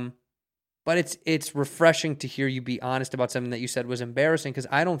 But it's refreshing to hear you be honest about something that you said was embarrassing, because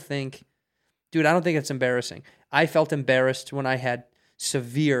I don't think it's embarrassing. I felt embarrassed when I had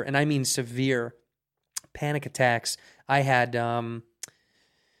severe, and I mean severe, panic attacks. I had,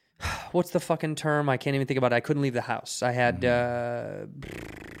 what's the fucking term? I can't even think about it. I couldn't leave the house. I had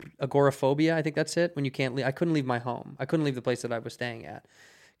agoraphobia. I think that's it. When you can't leave, I couldn't leave my home. I couldn't leave the place that I was staying at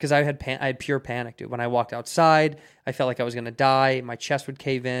because I had pure panic, dude. When I walked outside, I felt like I was going to die. My chest would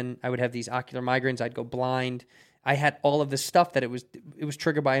cave in. I would have these ocular migraines. I'd go blind. I had all of this stuff that it was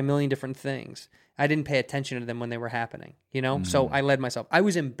triggered by a million different things. I didn't pay attention to them when they were happening, you know? So I led myself. I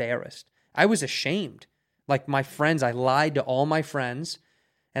was embarrassed. I was ashamed. Like my friends, I lied to all my friends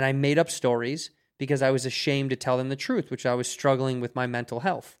and I made up stories because I was ashamed to tell them the truth, which I was struggling with my mental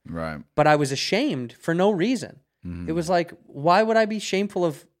health. Right. But I was ashamed for no reason. It was like, why would I be shameful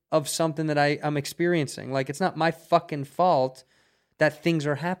of something that I'm experiencing? Like, it's not my fucking fault that things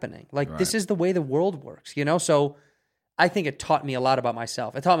are happening. Like, this is the way the world works, you know? So I think it taught me a lot about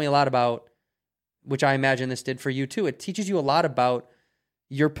myself. It taught me a lot about, which I imagine this did for you too. It teaches you a lot about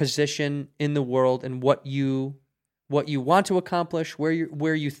your position in the world and what you want to accomplish, where you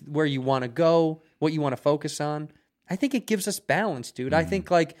want to go, what you want to focus on. I think it gives us balance, dude. I think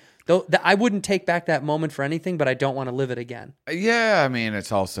like I wouldn't take back that moment for anything, but I don't want to live it again. Yeah, I mean,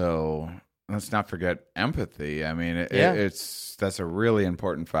 it's also, let's not forget empathy. I mean, that's a really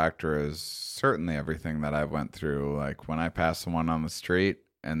important factor. Is certainly everything that I went through. Like when I pass someone on the street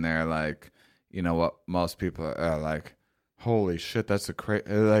and they're like, you know what, most people are like, holy shit, that's a crazy,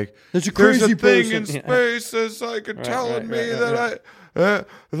 like, there's a crazy thing person in space that's like telling me that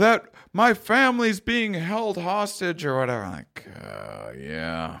that my family's being held hostage or whatever. I'm like,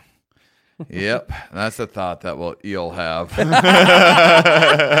 yeah. Yep, that's a thought that you'll have.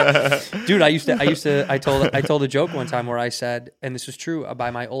 Dude, I told a joke one time where I said, and this was true, by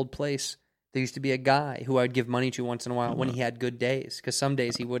my old place, there used to be a guy who I would give money to once in a while when he had good days, because some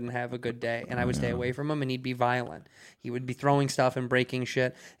days he wouldn't have a good day, and I would stay away from him, and he'd be violent. He would be throwing stuff and breaking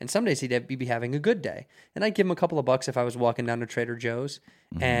shit, and some days he'd be having a good day, and I'd give him a couple of bucks if I was walking down to Trader Joe's,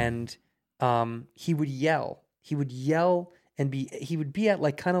 and he would yell. He would yell and he would be at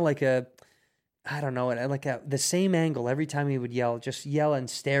like kind of like a, I don't know, like the same angle every time he would yell, just yell and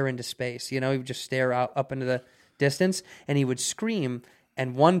stare into space. You know, he would just stare out up into the distance, and he would scream.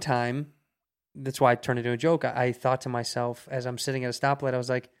 And one time, that's why I turned it into a joke. I thought to myself as I'm sitting at a stoplight, I was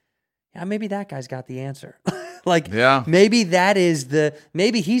like, yeah, maybe that guy's got the answer. Like, maybe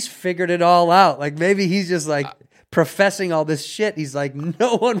maybe he's figured it all out. Like, maybe he's just like professing all this shit. He's like,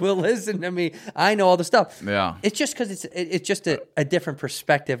 no one will listen to me. I know all the stuff. Yeah. It's just because it's just a different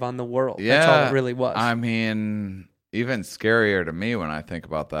perspective on the world. Yeah. That's all it really was. I mean, even scarier to me when I think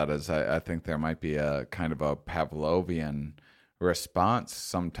about that is I think there might be a kind of a Pavlovian response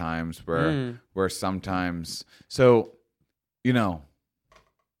sometimes where sometimes, so, you know,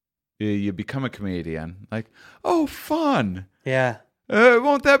 you become a comedian, like, oh, fun. Yeah.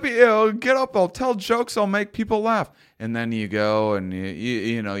 Won't that be, get up, I'll tell jokes, I'll make people laugh. And then you go and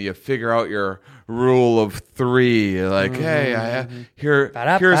you figure out your rule of three. You're like, hey, here's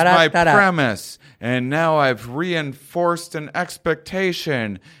my premise. And now I've reinforced an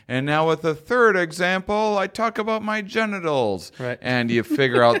expectation. And now with the third example, I talk about my genitals. Right. And you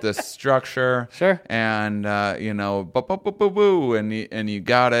figure out this structure. Sure. And, boo, and you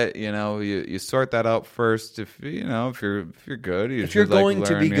got it. You know, you sort that out first. If you're good. If you're going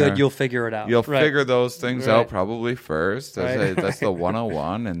to be good, you'll figure it out. You'll figure those things out probably first. That's the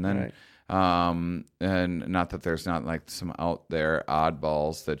 101. And then... and not that there's not like some out there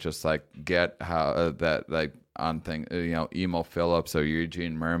oddballs that just like get how that like on thing, Emo Phillips or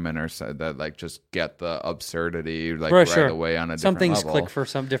Eugene Merman or so, that like just get the absurdity like right away on a different some things level. Click for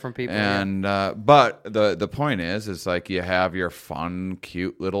some different people. And but the point is like you have your fun,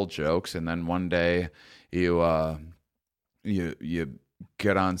 cute little jokes, and then one day you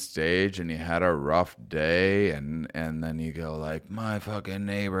get on stage and you had a rough day, and then you go like, my fucking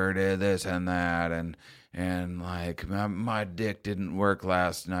neighbor did this and that, and like my dick didn't work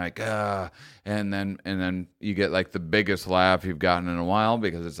last night, and then you get like the biggest laugh you've gotten in a while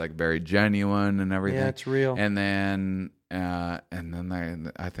because it's like very genuine and everything. Yeah, it's real. And then I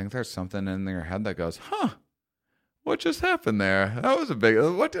think there's something in your head that goes, what just happened there? That was a big...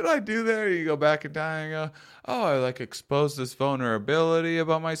 What did I do there? You go back in time and go, oh, I like exposed this vulnerability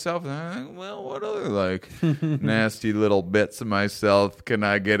about myself. And I'm like, well, what other like nasty little bits of myself can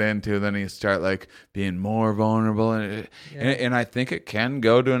I get into? Then you start like being more vulnerable. And I think it can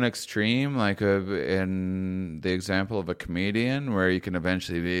go to an extreme, like in the example of a comedian, where you can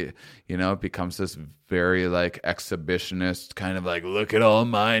eventually be, it becomes this very like exhibitionist kind of like, look at all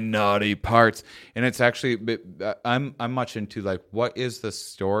my naughty parts. And it's actually, I'm much into like, what is the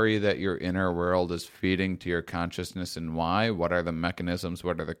story that your inner world is feeding to your consciousness and why? What are the mechanisms?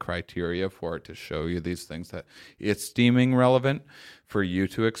 What are the criteria for it to show you these things that it's deeming relevant for you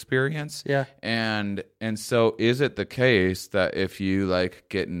to experience? Yeah. And so is it the case that if you like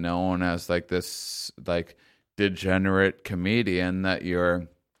get known as like this like degenerate comedian that your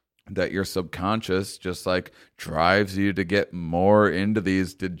subconscious just like drives you to get more into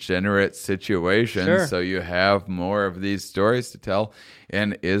these degenerate situations, Sure. so you have more of these stories to tell?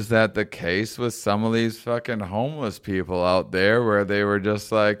 And is that the case with some of these fucking homeless people out there, where they were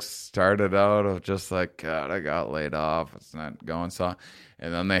just like started out of just like, God, I got laid off, it's not going so,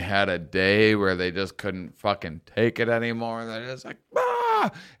 and then they had a day where they just couldn't fucking take it anymore, and they're just like,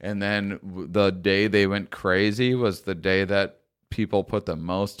 ah! And then the day they went crazy was the day that people put the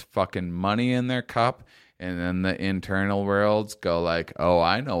most fucking money in their cup, and then the internal worlds go like, oh,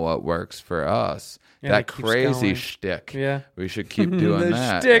 I know what works for us. Yeah, that it keeps crazy going. shtick. Yeah. We should keep doing The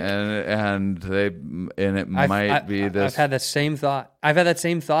that. shtick. And it might be this. I've had that same thought.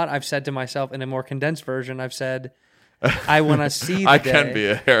 I've said to myself in a more condensed version, I've said, I want to see the I day. can be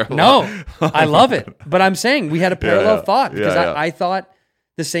a hairline. No, I love it. But I'm saying we had a parallel yeah. thought, because Yeah, yeah. I thought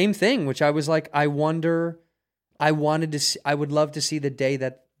the same thing, which I was like, I would love to see the day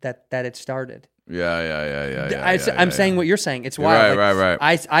that it started. Yeah. I'm saying what you're saying. It's wild. Right.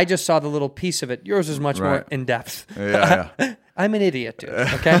 I just saw the little piece of it. Yours is much more in depth. Yeah. I'm an idiot, dude.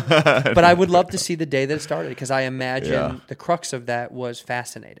 Okay, but I would love to see the day that it started, because I imagine the crux of that was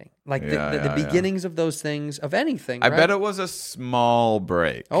fascinating. Like the beginnings of those things, of anything. I right? bet it was a small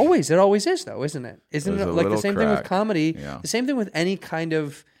break. It always is, though, isn't it? Isn't There's it a like the little same thing with crack. comedy? Yeah. The same thing with any kind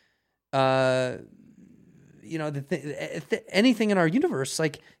of, anything in our universe,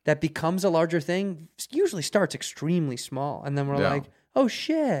 like that becomes a larger thing, usually starts extremely small, and then we're like, oh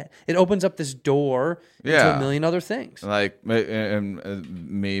shit! It opens up this door into a million other things. Like, and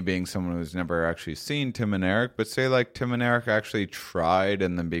me being someone who's never actually seen Tim and Eric, but say like Tim and Eric actually tried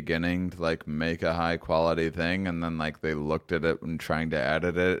in the beginning to like make a high quality thing, and then like they looked at it and trying to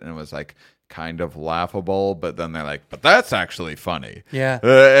edit it, and it was like kind of laughable, but then they're like, but that's actually funny. Yeah.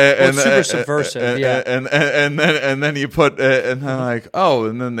 And it's super subversive. Yeah. And then you put, and then like, oh,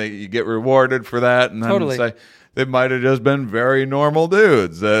 and then you get rewarded for that, and then Totally. it's like, they might have just been very normal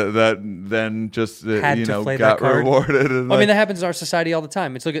dudes that then just Had to play got that card. rewarded. And Well, I mean, that happens in our society all the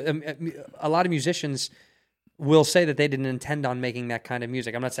time. It's like a lot of musicians will say that they didn't intend on making that kind of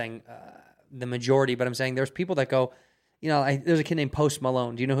music. I'm not saying the majority, but I'm saying there's people that go, there's a kid named Post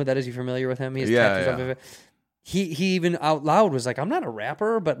Malone. Do you know who that is? Are you familiar with him? He has tattoos off of it. He even out loud was like, I'm not a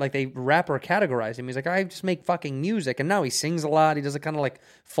rapper, but like they rapper categorize him. He's like, I just make fucking music. And now he sings a lot. He does a kind of like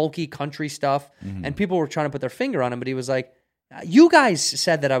folky country stuff. Mm-hmm. And people were trying to put their finger on him, but he was like, you guys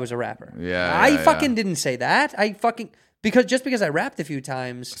said that I was a rapper. I fucking didn't say that. Because I rapped a few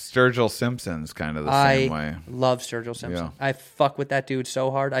times. Sturgill Simpson's kind of the same way. I love Sturgill Simpson. Yeah. I fuck with that dude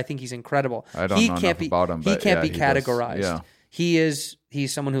so hard. I think he's incredible. I don't know enough about him, He but can't be he does. categorized. Yeah.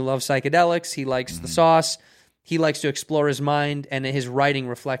 He's someone who loves psychedelics. He likes Mm-hmm. the sauce. He likes to explore his mind, and his writing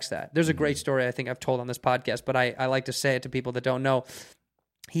reflects that. There's a great story I think I've told on this podcast, but I like to say it to people that don't know.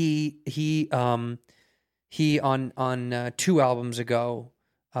 He on 2 albums ago,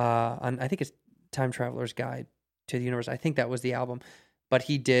 on I think it's Time Traveler's Guide to the Universe. I think that was the album, but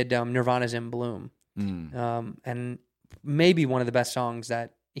he did Nirvana's In Bloom, and maybe one of the best songs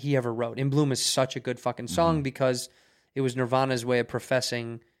that he ever wrote. In Bloom is such a good fucking song because it was Nirvana's way of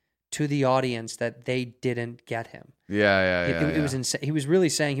professing to the audience that they didn't get him. It was insane. He was really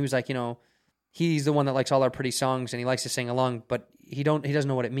saying, he was like, he's the one that likes all our pretty songs and he likes to sing along, but he doesn't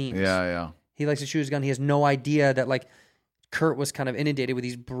know what it means. He likes to shoot his gun. He has no idea that like Kurt was kind of inundated with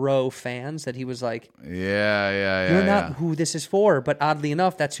these bro fans that he was like, you're not who this is for. But oddly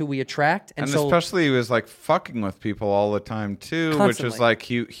enough, that's who we attract. And so, especially he was like fucking with people all the time too, Constantly. which is like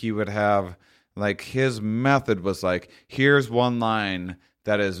he would have like his method was like, here's one line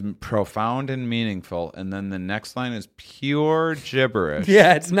that is profound and meaningful, and then the next line is pure gibberish.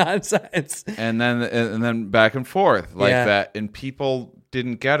 yeah, it's nonsense. And then back and forth like that, and people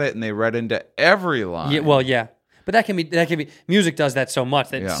didn't get it, and they read into every line. Yeah, well, yeah, but that can be. Music does that so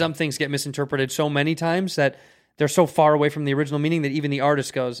much that some things get misinterpreted so many times that they're so far away from the original meaning that even the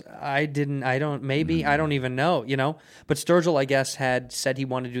artist goes, I don't even know, But Sturgill, I guess, had said he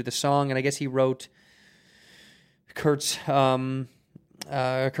wanted to do the song, and I guess he wrote Kurt's.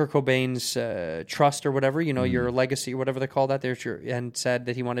 Kurt Cobain's trust or whatever, your legacy or whatever they call that. And said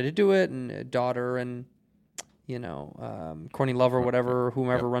that he wanted to do it, and daughter and Courtney Love or whatever,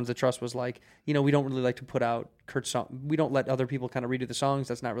 whomever runs the trust was like, we don't really like to put out Kurt's song. We don't let other people kind of redo the songs.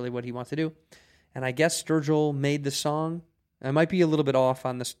 That's not really what he wants to do. And I guess Sturgill made the song. I might be a little bit off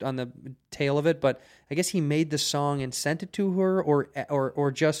on the tail of it, but I guess he made the song and sent it to her,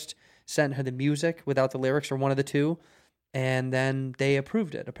 or just sent her the music without the lyrics, or one of the two. And then they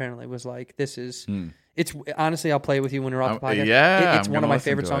approved it. Apparently, it was like, this is. It's honestly, I'll play it with you when we're off the podcast. Yeah, it's one of my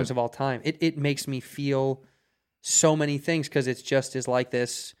favorite songs of all time. It makes me feel so many things because it's just is like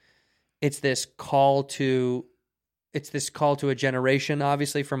this. It's this call to a generation,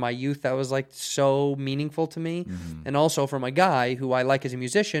 obviously, from my youth that was like so meaningful to me, and also from a guy who I like as a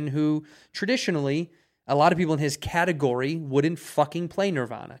musician who traditionally a lot of people in his category wouldn't fucking play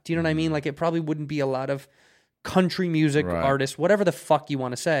Nirvana. Do you know what I mean? Like, it probably wouldn't be a lot of country music artists, whatever the fuck you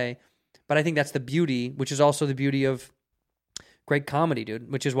want to say. But I think that's the beauty, which is also the beauty of great comedy,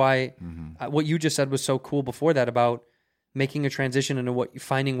 dude, which is why what you just said was so cool before that about making a transition into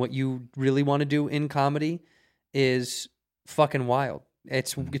finding what you really want to do in comedy is fucking wild.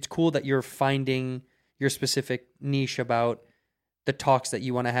 It's cool that you're finding your specific niche about the talks that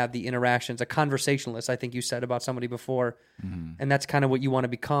you want to have, the interactions, a conversationalist, I think you said about somebody before. And that's kind of what you want to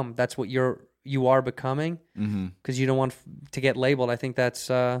become. That's what you are becoming because you don't want to get labeled. I think that's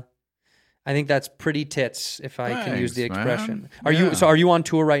pretty tits, if I can use the expression. Man. Are you on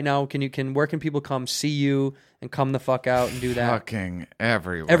tour right now? Where can people come see you and come the fuck out and do that? Fucking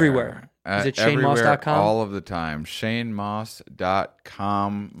everywhere. Everywhere. Is it ShaneMauss.com? All of the time.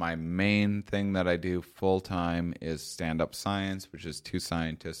 ShaneMauss.com. My main thing that I do full time is stand-up science, which is two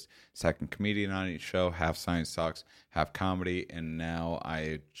scientists, second comedian on each show, half science talks, half comedy. And now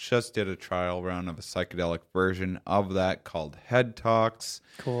I just did a trial run of a psychedelic version of that called Head Talks.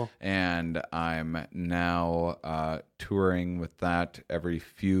 Cool. And I'm now touring with that every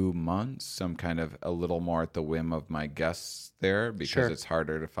few months. I'm kind of a little more at the whim of my guests there because it's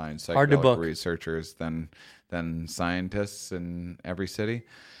harder to find psychedelic researchers than scientists in every city.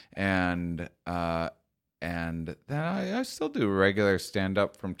 And then I still do regular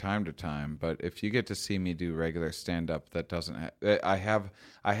stand-up from time to time. But if you get to see me do regular stand-up, that doesn't I have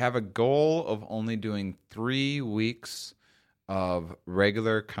a goal of only doing 3 weeks of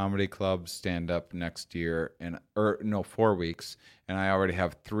regular comedy club stand-up next year, 4 weeks, and I already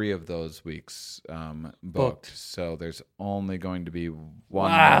have 3 of those weeks booked. So there's only going to be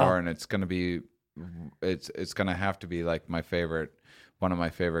one more, and it's going to have to be like one of my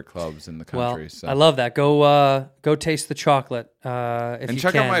favorite clubs in the country. Well, so. I love that. Go taste the chocolate. And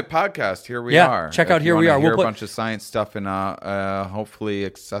check out my podcast. Here we are. Check out Here We Are. We'll put a bunch of science stuff in a hopefully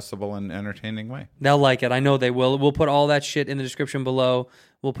accessible and entertaining way. They'll like it. I know they will. We'll put all that shit in the description below.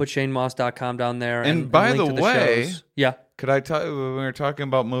 We'll put ShaneMauss.com down there. And by the way, shows. Yeah. Could I tell you when we were talking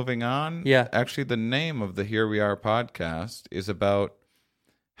about moving on? Yeah. Actually, the name of the Here We Are podcast is about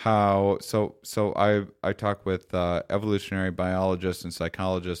how I talk with evolutionary biologists and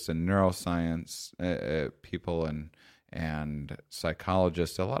psychologists and neuroscience people and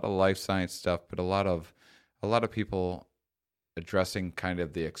psychologists, a lot of life science stuff, but a lot of people addressing kind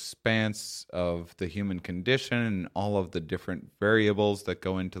of the expanse of the human condition and all of the different variables that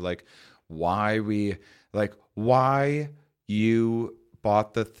go into why you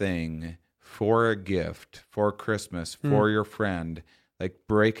bought the thing for a gift for Christmas for your friend.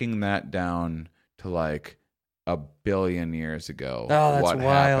 Breaking that down to 1 billion years ago. Oh, that's what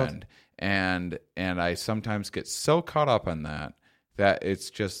wild. Happened. And I sometimes get so caught up on that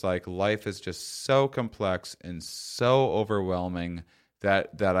it's just life is just so complex and so overwhelming that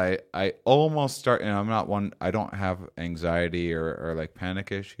I almost start, and I'm not one, I don't have anxiety or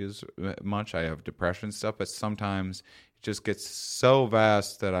panic issues much. I have depression stuff, but sometimes it just gets so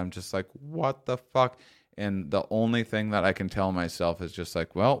vast that I'm just what the fuck? And the only thing that I can tell myself is just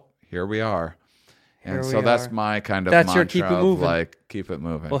well, here we are. And so that's my kind of mantra keep it moving. Of keep it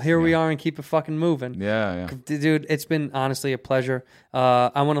moving. Well, here we are and keep it fucking moving. Yeah. Dude, it's been honestly a pleasure.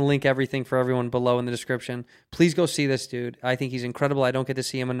 I want to link everything for everyone below in the description. Please go see this dude. I think he's incredible. I don't get to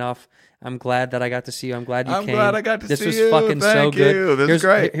see him enough. I'm glad that I got to see you. I'm glad you came. I'm glad I got to see you. This was fucking so good. This is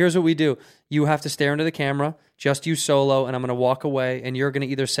great. Here's what we do. You have to stare into the camera, just you solo, and I'm going to walk away, and you're going to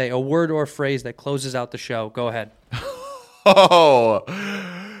either say a word or a phrase that closes out the show. Go ahead. Oh,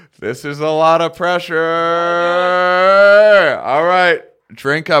 this is a lot of pressure. All right.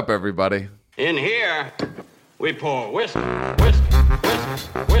 Drink up, everybody. In here, we pour whisk, whisk, whisk,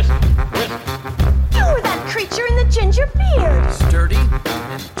 whisk.